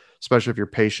chance, especially if you're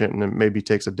patient and it maybe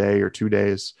takes a day or 2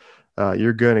 days,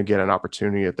 you're going to get an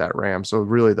opportunity at that ram. So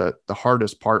really the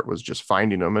hardest part was just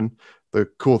finding them. And the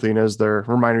cool thing is they're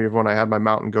reminding me of when I had my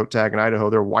mountain goat tag in Idaho.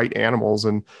 They're white animals,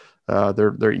 and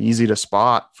they're easy to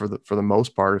spot for the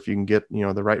most part if you can get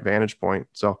the right vantage point.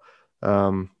 So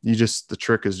the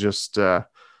trick is just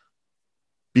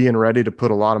being ready to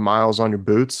put a lot of miles on your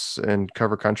boots and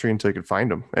cover country until you could find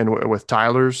them. And with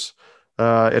Tyler's,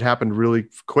 it happened really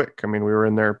quick. I mean, we were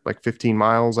in there like 15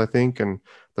 miles, I think, and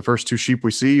the first two sheep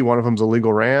we see, one of them's a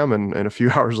legal ram, and a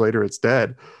few hours later, it's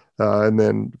dead. And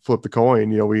then flip the coin.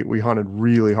 We hunted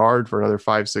really hard for another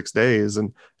 5-6 days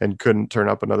and couldn't turn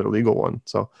up another legal one.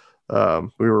 So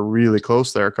we were really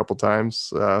close there a couple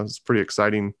times. It's pretty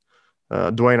exciting.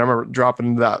 Dwayne, I remember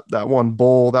dropping that one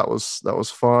bull. That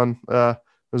was fun. It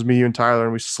was me, you, and Tyler,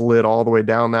 and we slid all the way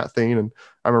down that thing. And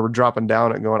I remember dropping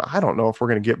down it going, I don't know if we're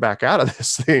going to get back out of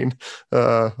this thing.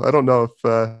 I don't know if,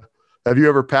 have you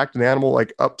ever packed an animal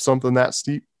like up something that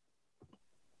steep?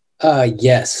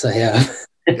 Yes, I have.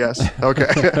 Yes. Okay.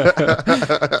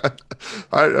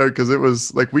 Because it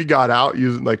was like we got out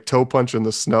using like toe punch in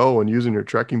the snow and using your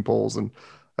trekking poles, and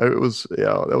it was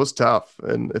that was tough.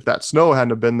 And if that snow hadn't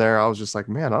have been there, I was just like,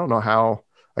 man, I don't know how.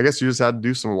 I guess you just had to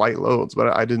do some light loads,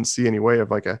 but I didn't see any way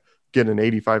of like getting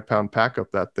an 85-pound pack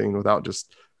up that thing without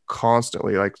just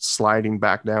constantly like sliding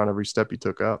back down every step you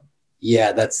took up.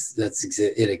 Yeah, that's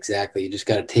it exactly. You just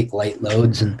got to take light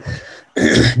loads and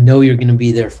know you're going to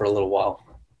be there for a little while.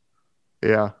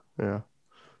 Yeah, yeah.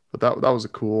 But that was a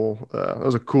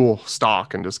cool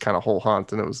stalk and just kind of whole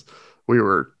hunt. And I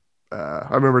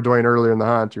remember Dwayne earlier in the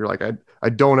hunt, you're like, I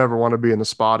don't ever want to be in the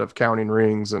spot of counting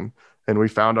rings. And we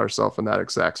found ourselves in that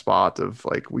exact spot of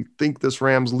like, we think this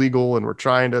ram's legal and we're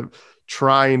trying to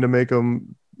make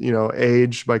them,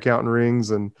 age by counting rings.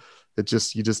 And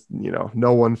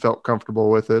no one felt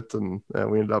comfortable with it. And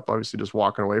we ended up obviously just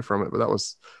walking away from it, but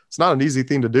it's not an easy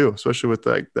thing to do, especially with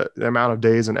the amount of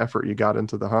days and effort you got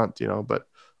into the hunt, but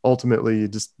ultimately you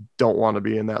just don't want to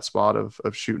be in that spot of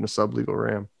shooting a sublegal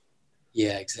ram.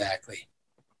 Yeah, exactly.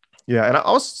 Yeah. And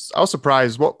I was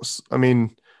surprised.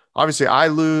 Obviously I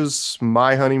lose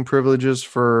my hunting privileges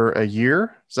for a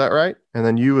year. Is that right? And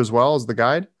then you as well as the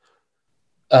guide?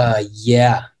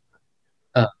 Yeah.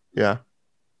 Yeah.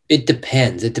 It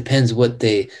depends. It depends what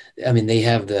they have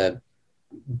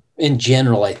in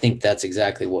general, I think that's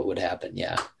exactly what would happen.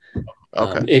 Yeah.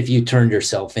 Okay. If you turned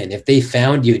yourself in, if they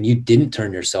found you and you didn't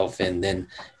turn yourself in, then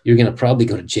you're going to probably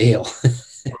go to jail.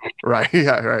 Right.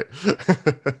 Yeah. Right.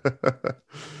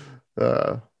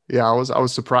 Yeah, I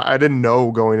was surprised. I didn't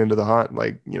know going into the hunt,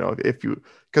 like,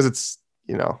 because it's,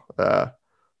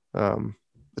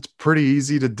 it's pretty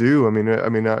easy to do.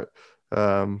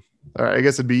 I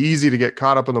guess it'd be easy to get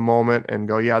caught up in the moment and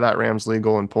go, yeah, that ram's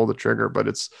legal and pull the trigger, but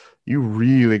you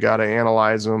really got to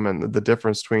analyze them. And the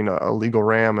difference between a legal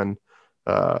ram and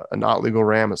a not legal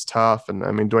ram is tough. And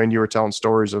Dwayne, you were telling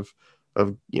stories of,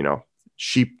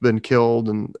 sheep been killed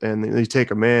and they take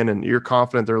them in and you're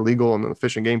confident they're legal. And then the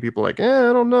Fish and Game people are like,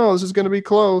 I don't know, this is going to be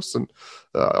close. And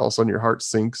all of a sudden your heart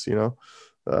sinks, I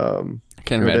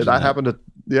can't imagine that happened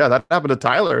to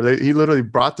Tyler. He literally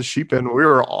brought the sheep in. We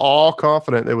were all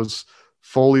confident it was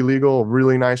fully legal,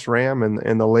 really nice ram. And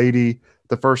the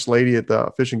first lady at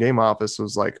the Fish and Game office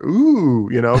was like, ooh,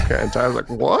 and Tyler's like,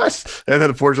 what? And then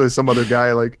unfortunately some other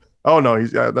guy like, oh no,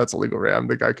 that's a legal ram.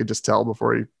 The guy could just tell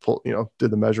before he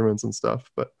did the measurements and stuff.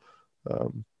 But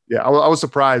I was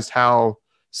surprised how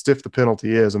stiff the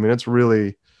penalty is. It's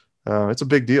really, it's a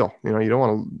big deal. No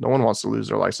one wants to lose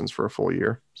their license for a full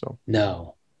year. So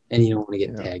no. And you don't want to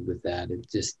get tagged with that. It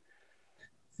just,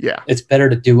 yeah, it's better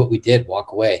to do what we did,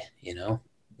 walk away, Yeah.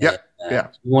 You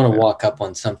want to walk up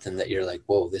on something that you're like,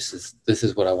 whoa, this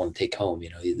is what I want to take home.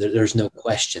 There's no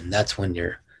question. That's when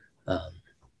you're,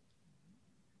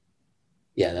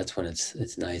 that's when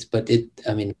it's nice. But you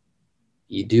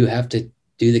do have to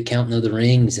do the counting of the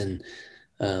rings. And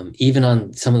even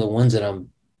on some of the ones that I'm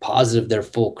positive they're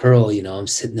full curl, I'm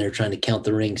sitting there trying to count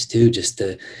the rings too, just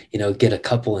to, get a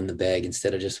couple in the bag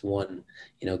instead of just one,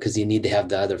 because you need to have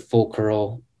the either full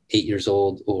curl, 8 years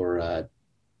old, or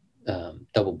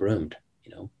double broomed,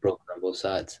 broken on both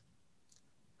sides.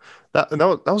 That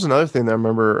was another thing that I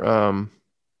remember.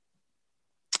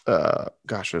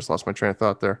 Gosh, I just lost my train of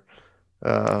thought there.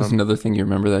 There's another thing you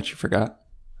remember that you forgot.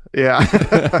 Yeah.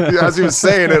 As he was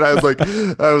saying it, I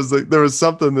was like, there was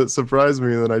something that surprised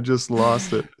me and then I just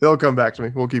lost it. It'll come back to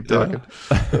me. We'll keep talking.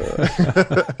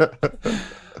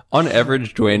 On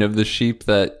average, Dwayne, of the sheep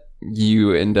that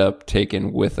you end up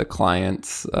taking with a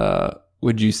client,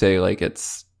 would you say like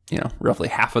it's, roughly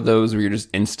half of those where you're just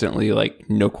instantly like,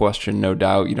 no question, no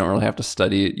doubt. You don't really have to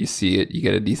study it. You see it, you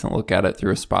get a decent look at it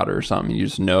through a spotter or something. You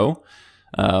just know.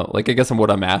 I guess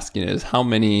what I'm asking is how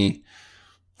many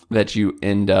that you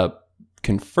end up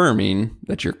confirming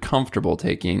that you're comfortable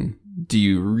taking do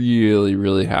you really,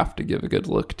 really have to give a good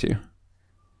look to?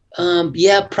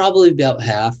 Yeah, probably about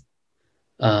half.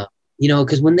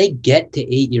 because when they get to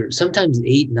 8 years, sometimes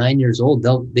 8, 9 years old,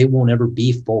 they won't ever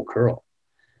be full curl.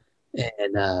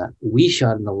 And we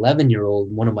shot an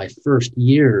 11-year-old one of my first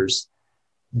years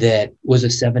that was a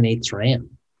 7/8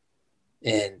 ram.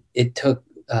 And it took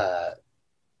a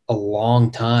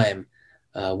long time.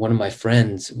 One of my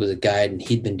friends was a guide, and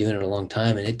he'd been doing it a long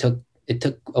time. And it took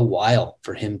a while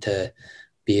for him to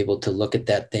be able to look at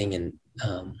that thing. And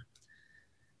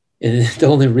the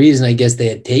only reason I guess they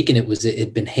had taken it was it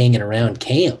had been hanging around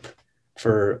camp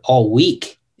for all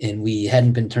week, and we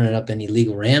hadn't been turning up any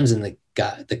legal rams. And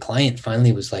the client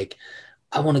finally was like,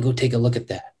 I want to go take a look at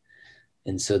that.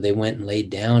 And so they went and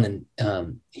laid down,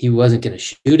 and he wasn't going to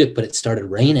shoot it, but it started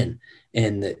raining,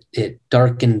 and it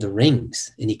darkened the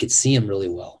rings, and he could see them really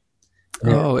well.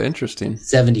 Oh, interesting.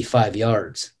 75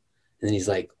 yards. And then he's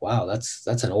like, wow, that's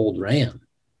an old ram.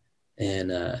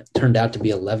 And it turned out to be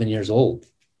 11 years old.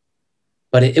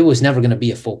 But it was never going to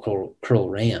be a full curl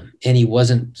ram. And he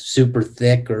wasn't super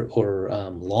thick or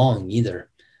long either.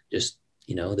 Just,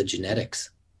 the genetics.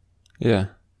 Yeah.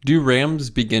 Do rams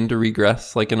begin to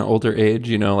regress like in an older age?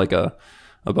 Like a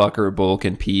buck or a bull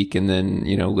can peak and then,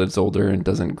 lives older and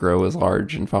doesn't grow as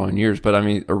large in following years. But I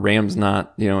mean, a ram's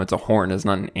not, it's a horn, it's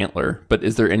not an antler. But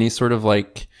is there any sort of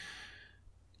like,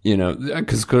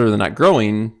 because clearly they're not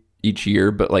growing each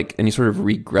year, but like any sort of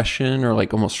regression or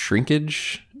like almost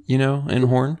shrinkage, in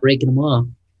horn? Breaking them off.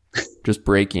 Just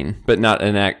breaking, but not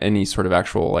any sort of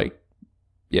actual like,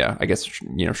 yeah, I guess,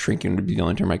 shrinking would be the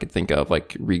only term I could think of,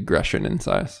 like regression in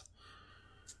size.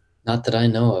 Not that I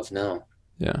know of, no.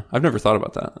 Yeah, I've never thought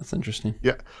about that. That's interesting.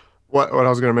 Yeah. What I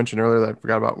was going to mention earlier that I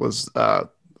forgot about was,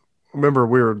 remember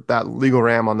we were that legal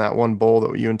ram on that one bull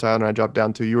that you and Tyler and I dropped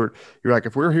down to. You're like,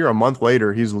 if we're here a month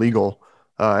later, he's legal.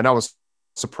 And that was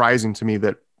surprising to me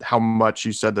that how much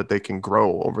you said that they can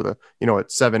grow over the, at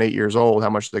 7-8 years old, how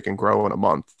much they can grow in a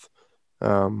month.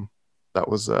 That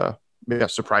was,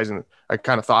 surprising. I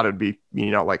kind of thought it'd be,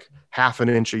 like half an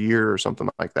inch a year or something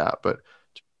like that, but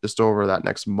just over that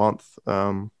next month,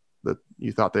 that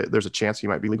you thought that there's a chance he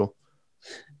might be legal.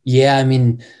 Yeah. I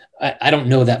mean, I don't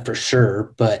know that for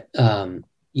sure, but, in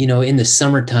the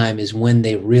summertime is when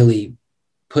they really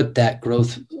put that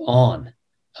growth on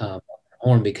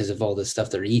horn because of all the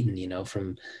stuff they're eating,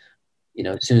 from,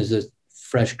 as soon as the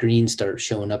fresh greens start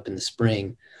showing up in the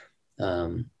spring,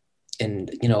 and,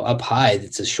 up high,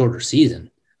 it's a shorter season.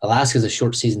 Alaska's a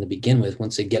short season to begin with.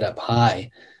 Once they get up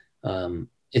high,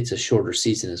 it's a shorter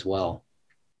season as well.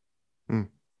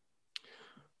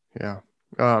 Yeah.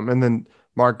 And then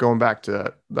Mark, going back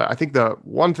to I think the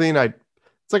one thing it's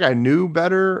like I knew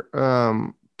better,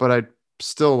 but I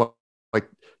still like,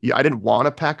 yeah, I didn't want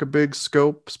to pack a big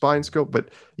spine scope, but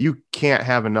you can't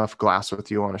have enough glass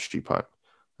with you on a sheep hunt.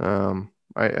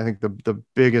 I think the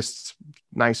biggest,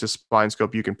 nicest spine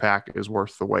scope you can pack is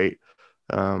worth the weight.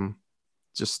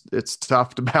 Just it's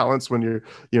tough to balance when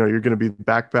you're going to be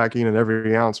backpacking and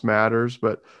every ounce matters.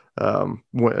 But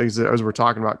as we're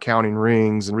talking about counting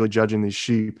rings and really judging these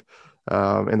sheep,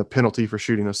 and the penalty for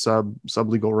shooting a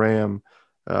sublegal ram,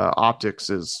 optics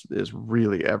is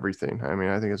really everything. I mean,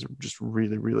 I think it's just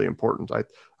really, really important.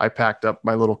 I packed up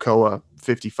my little Koa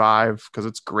 55 because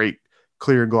it's great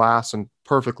clear glass and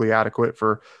perfectly adequate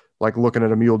for like looking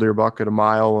at a mule deer buck at a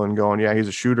mile and going, yeah, he's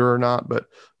a shooter or not. But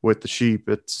with the sheep,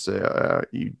 it's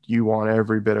you want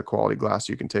every bit of quality glass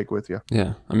you can take with you.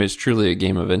 Yeah. I mean, it's truly a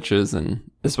game of inches,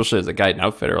 and especially as a guide and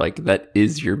outfitter, like that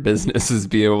is your business, is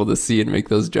be able to see and make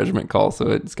those judgment calls. So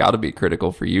it's got to be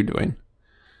critical for you, Dwayne.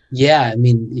 Yeah. I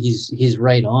mean, he's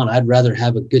right on. I'd rather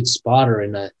have a good spotter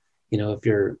and if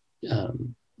you're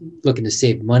looking to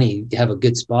save money, have a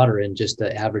good spotter and just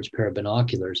an average pair of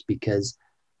binoculars, because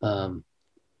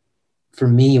for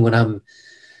me, when I'm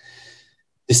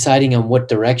deciding on what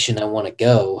direction I want to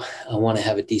go, I want to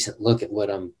have a decent look at what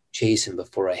I'm chasing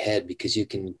before I head, because you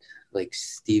can, like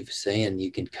Steve was saying,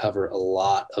 you can cover a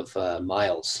lot of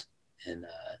miles and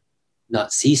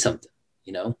not see something,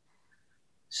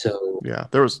 So yeah,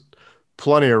 there was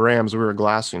plenty of rams we were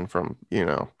glassing from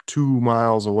 2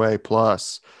 miles away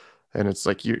plus, and it's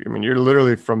like you're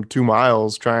literally from 2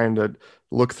 miles trying to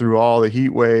look through all the heat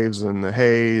waves and the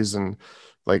haze, and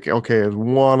like, okay, is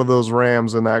one of those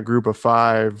rams in that group of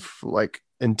 5 like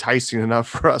enticing enough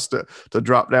for us to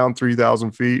drop down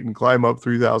 3,000 feet and climb up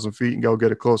 3,000 feet and go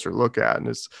get a closer look at? And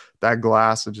it's that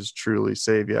glass will just truly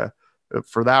save you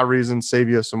for that reason, save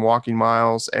you some walking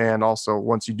miles. And also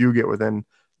once you do get within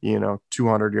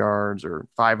 200 yards or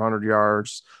 500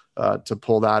 yards to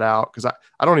pull that out, because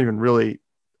I don't even really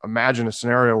imagine a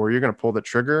scenario where you're going to pull the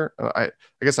trigger. I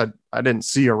guess I didn't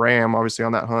see a ram obviously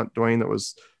on that hunt, Dwayne, that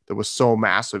was so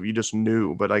massive you just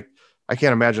knew, but like I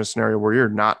can't imagine a scenario where you're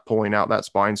not pulling out that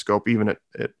spine scope, even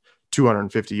at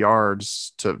 250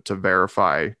 yards to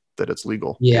verify that it's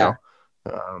legal. Yeah.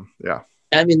 Yeah.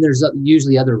 I mean, there's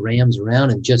usually other rams around,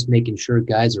 and just making sure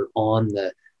guys are on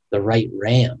the right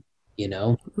ram,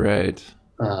 Right.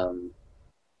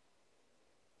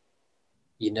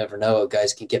 You never know.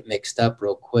 Guys can get mixed up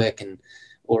real quick,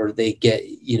 or they get,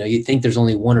 you think there's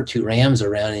only one or two rams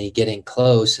around, and you get in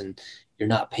close and you're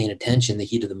not paying attention. The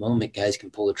heat of the moment, guys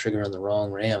can pull the trigger on the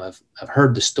wrong ram. I've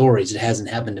heard the stories. It hasn't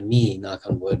happened to me, knock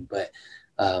on wood, but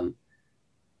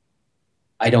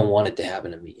I don't want it to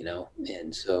happen to me,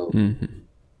 and so. Mm-hmm.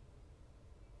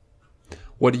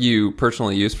 What do you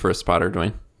personally use for a spotter,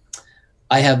 Dwayne?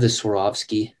 I have the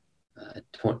Swarovski, the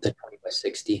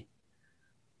 20x60.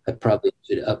 I probably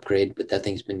should upgrade, but that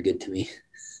thing's been good to me.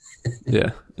 Yeah.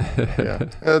 Yeah.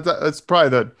 It's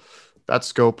probably that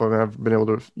scope. I mean, I've been able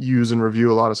to use and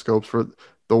review a lot of scopes for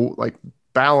the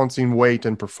balancing weight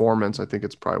and performance. I think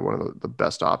it's probably one of the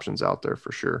best options out there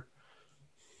for sure.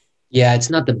 Yeah,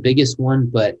 it's not the biggest one,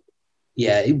 but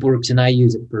yeah, it works. And I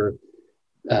use it for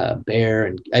bear,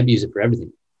 and I use it for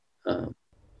everything.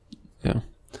 Yeah.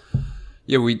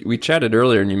 Yeah, we chatted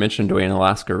earlier, and you mentioned Dwayne,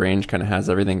 Alaska range kind of has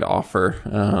everything to offer.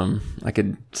 I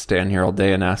could stand here all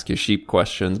day and ask you sheep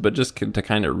questions, but just to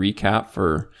kind of recap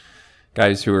for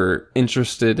guys who are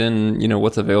interested in,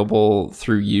 what's available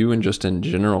through you and just in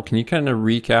general, can you kind of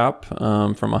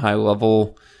recap from a high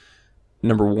level,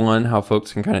 number one, how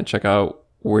folks can kind of check out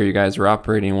where you guys are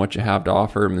operating, what you have to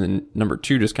offer, and then number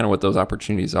two, just kind of what those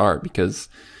opportunities are, because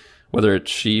whether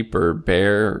it's sheep or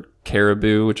bear or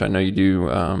caribou, which I know you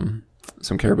do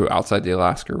some caribou outside the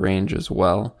Alaska range as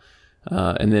well.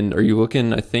 And then are you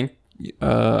looking, I think,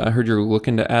 I heard you're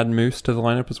looking to add moose to the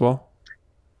lineup as well?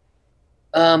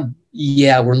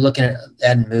 Yeah, we're looking at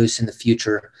adding moose in the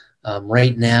future.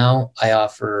 Right now, I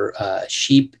offer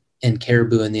sheep and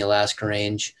caribou in the Alaska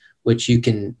range, which you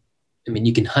can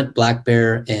hunt black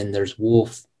bear, and there's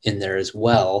wolf in there as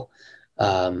well.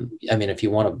 If you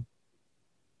want to,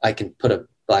 I can put a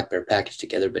black bear package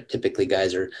together, but typically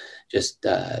guys are just,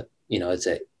 it's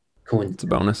a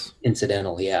bonus.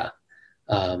 Incidental. Yeah.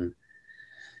 And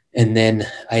then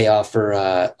I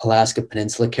offer Alaska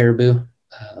Peninsula caribou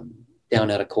down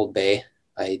out of Cold Bay.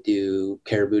 I do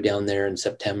caribou down there in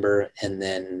September, and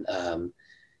then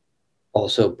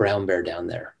also brown bear down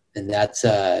there. And that's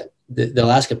the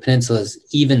Alaska Peninsula is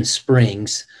even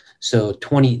springs. So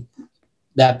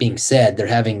that being said, they're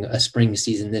having a spring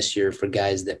season this year for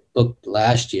guys that booked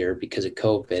last year because of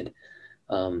COVID.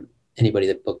 Anybody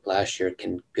that booked last year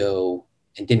can go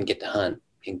and didn't get to hunt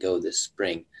can go this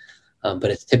spring. But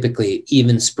it's typically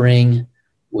even spring,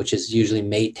 which is usually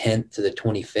May 10th to the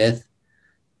 25th,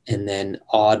 and then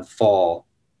odd fall.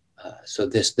 So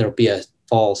there'll be a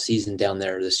fall season down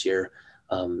there this year,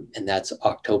 and that's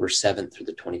October 7th through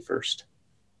the 21st.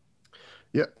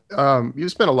 Yeah. You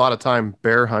spent a lot of time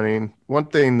bear hunting. One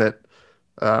thing that,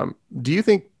 do you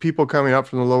think people coming up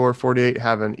from the lower 48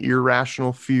 have an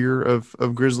irrational fear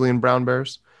of grizzly and brown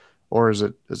bears, or is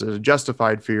it a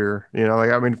justified fear?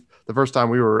 The first time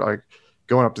we were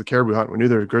going up to the caribou hunt, we knew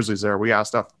there were grizzlies there. We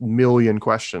asked a million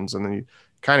questions, and then you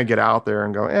kind of get out there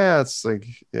and go,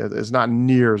 it's not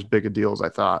near as big a deal as I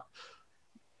thought.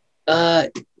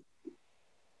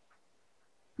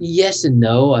 Yes and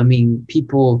no.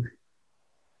 People,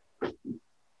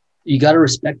 you got to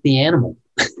respect the animal.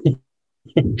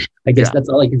 I guess that's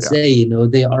all I can say.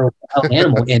 They are a wild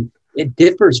animal, and it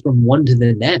differs from one to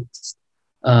the next.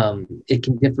 It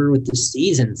can differ with the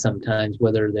season sometimes,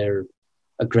 whether they're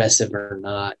aggressive or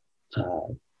not.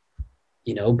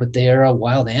 But they are a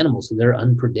wild animal, so they're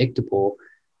unpredictable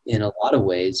in a lot of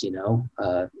ways.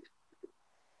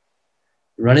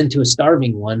 Run into a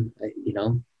starving one,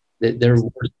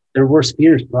 their worst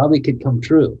fears probably could come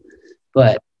true.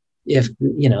 But if,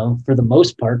 for the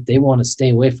most part, they want to stay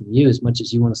away from you as much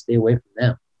as you want to stay away from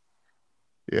them.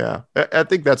 Yeah. I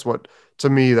think that's to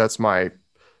me, that's my,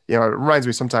 it reminds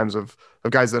me sometimes of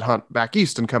guys that hunt back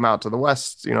east and come out to the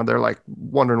west. They're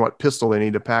wondering what pistol they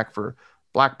need to pack for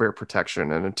black bear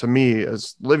protection. And to me,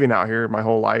 as living out here my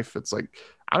whole life, it's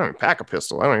I don't even pack a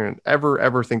pistol. I don't even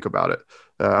ever think about it.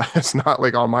 It's not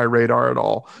on my radar at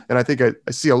all. And I think I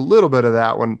see a little bit of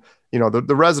that when,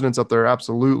 the residents up there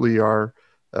absolutely are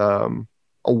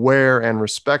aware and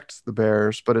respect the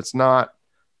bears, but it's not,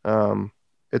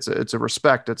 it's a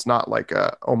respect. It's not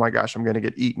oh my gosh, I'm going to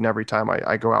get eaten every time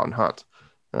I go out and hunt.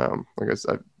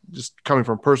 just coming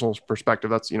from a personal perspective,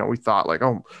 that's, we thought like,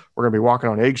 oh, we're going to be walking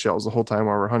on eggshells the whole time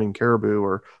while we're hunting caribou.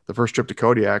 Or the first trip to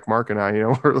Kodiak, Mark and I,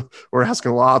 we're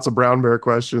asking lots of brown bear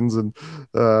questions. And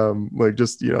like,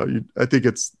 just, I think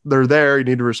they're there. You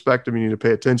need to respect them. You need to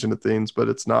pay attention to things, but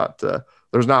it's not,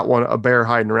 there's not a bear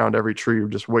hiding around every tree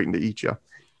just waiting to eat you.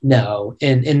 No.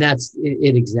 And that's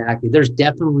it exactly. There's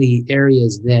definitely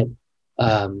areas that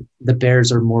the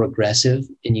bears are more aggressive,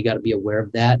 and you got to be aware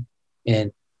of that.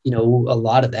 And, a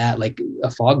lot of that, like a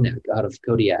fogneck out of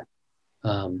Kodiak,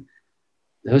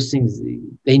 those things,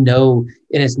 they know,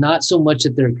 and it's not so much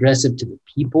that they're aggressive to the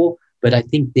people, but I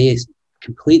think they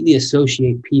completely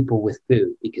associate people with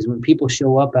food, because when people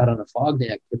show up out on a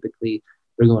fogneck, typically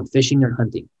they're going fishing or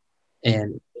hunting,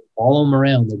 and follow them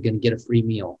around, they're going to get a free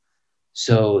meal.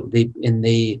 So they,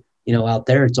 out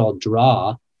there, it's all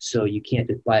draw. So you can't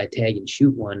just buy a tag and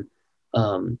shoot one.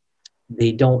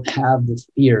 They don't have the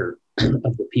fear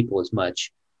of the people as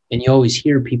much. And you always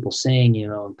hear people saying,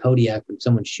 in Kodiak, when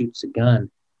someone shoots a gun,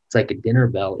 it's like a dinner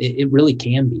bell. It really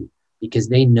can be, because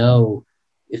they know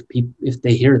if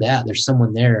they hear that, there's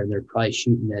someone there, and they're probably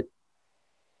shooting at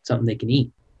something they can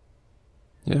eat.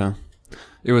 Yeah.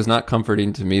 It was not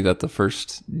comforting to me that the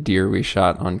first deer we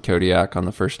shot on Kodiak on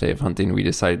the first day of hunting, we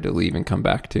decided to leave and come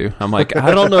back to. I'm like, I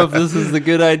don't know if this is a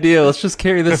good idea. Let's just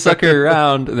carry this sucker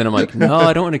around. And then I'm like, no,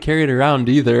 I don't want to carry it around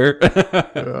either.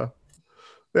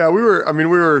 Yeah. We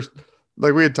were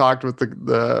like, we had talked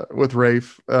with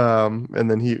Rafe. And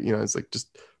then he, it's like,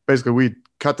 just basically we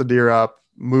cut the deer up,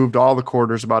 moved all the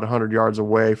quarters about 100 yards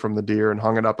away from the deer and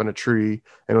hung it up in a tree,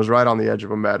 and it was right on the edge of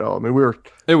a meadow. I mean,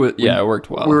 it worked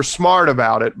well. We were smart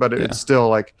about it, but it's still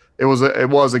like, it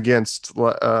was against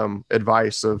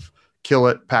advice of kill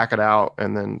it, pack it out,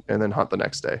 and then hunt the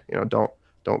next day.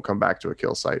 Don't come back to a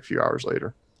kill site a few hours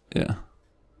later. Yeah.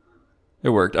 It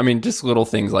worked. I mean, just little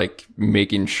things like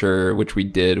making sure, which we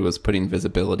did, was putting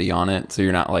visibility on it. So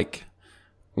you're not like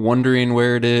wondering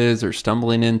where it is or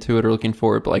stumbling into it or looking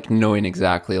for it, but like knowing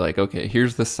exactly like, okay,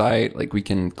 here's the site. Like we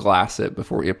can glass it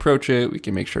before we approach it. We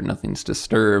can make sure nothing's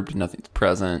disturbed, nothing's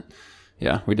present.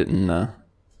 Yeah, we didn't,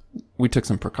 we took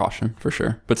some precaution for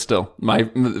sure, but still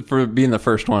for being the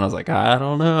first one, I was like, I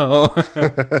don't know.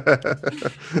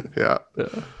 Yeah.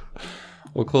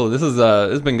 Well, cool. This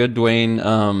has been good,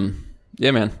 Dwayne.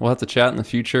 Yeah, man, we'll have to chat in the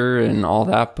future and all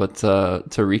that. But to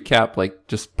recap, like,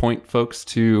 just point folks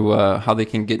to how they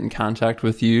can get in contact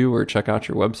with you or check out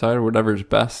your website or whatever's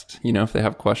best, if they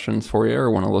have questions for you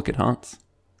or want to look at hunts.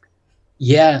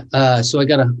 Yeah. So I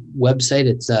got a website.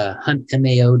 It's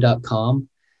huntmao.com,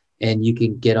 and you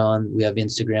can get on. We have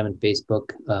Instagram and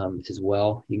Facebook as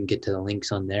well. You can get to the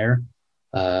links on there.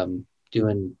 I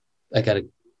got a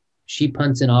sheep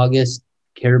hunts in August,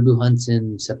 caribou hunts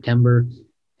in September,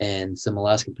 and some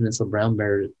Alaskan Peninsula brown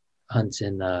bear hunts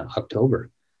in October.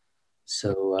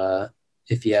 So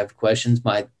if you have questions,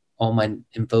 all my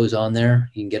info's on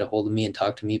there. You can get a hold of me and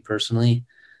talk to me personally,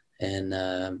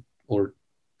 and or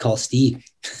call Steve.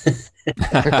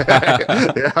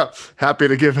 Yeah, happy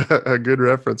to give a good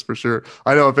reference for sure.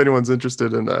 I know if anyone's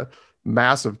interested in a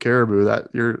massive caribou,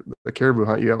 the caribou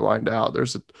hunt you have lined out,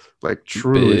 there's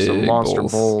truly big some monster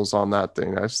bulls on that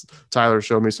thing. Tyler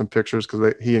showed me some pictures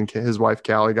because he and his wife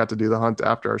Callie got to do the hunt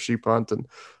after our sheep hunt, and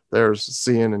there's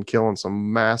seeing and killing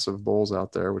some massive bulls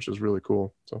out there, which is really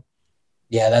cool. So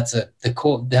yeah, that's the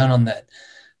cool down on that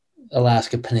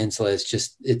Alaska Peninsula.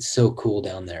 It's so cool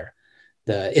down there.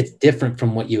 It's different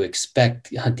from what you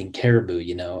expect hunting caribou.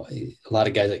 A lot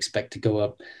of guys expect to go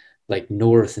up like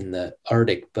north in the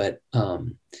Arctic, but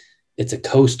it's a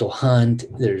coastal hunt.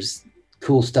 There's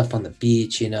cool stuff on the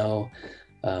beach,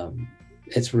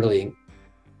 it's really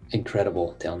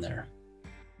incredible down there.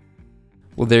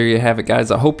 Well, there you have it,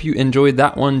 guys. I hope you enjoyed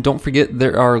that one. Don't forget,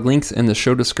 there are links in the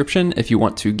show description if you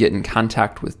want to get in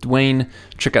contact with Dwayne,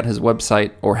 check out his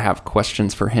website, or have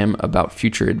questions for him about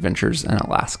future adventures in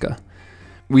Alaska.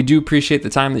 We do appreciate the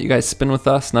time that you guys spend with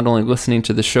us, not only listening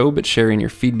to the show, but sharing your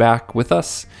feedback with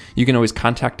us. You can always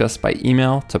contact us by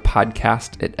email to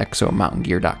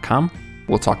podcast@exomountaingear.com.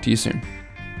 We'll talk to you soon.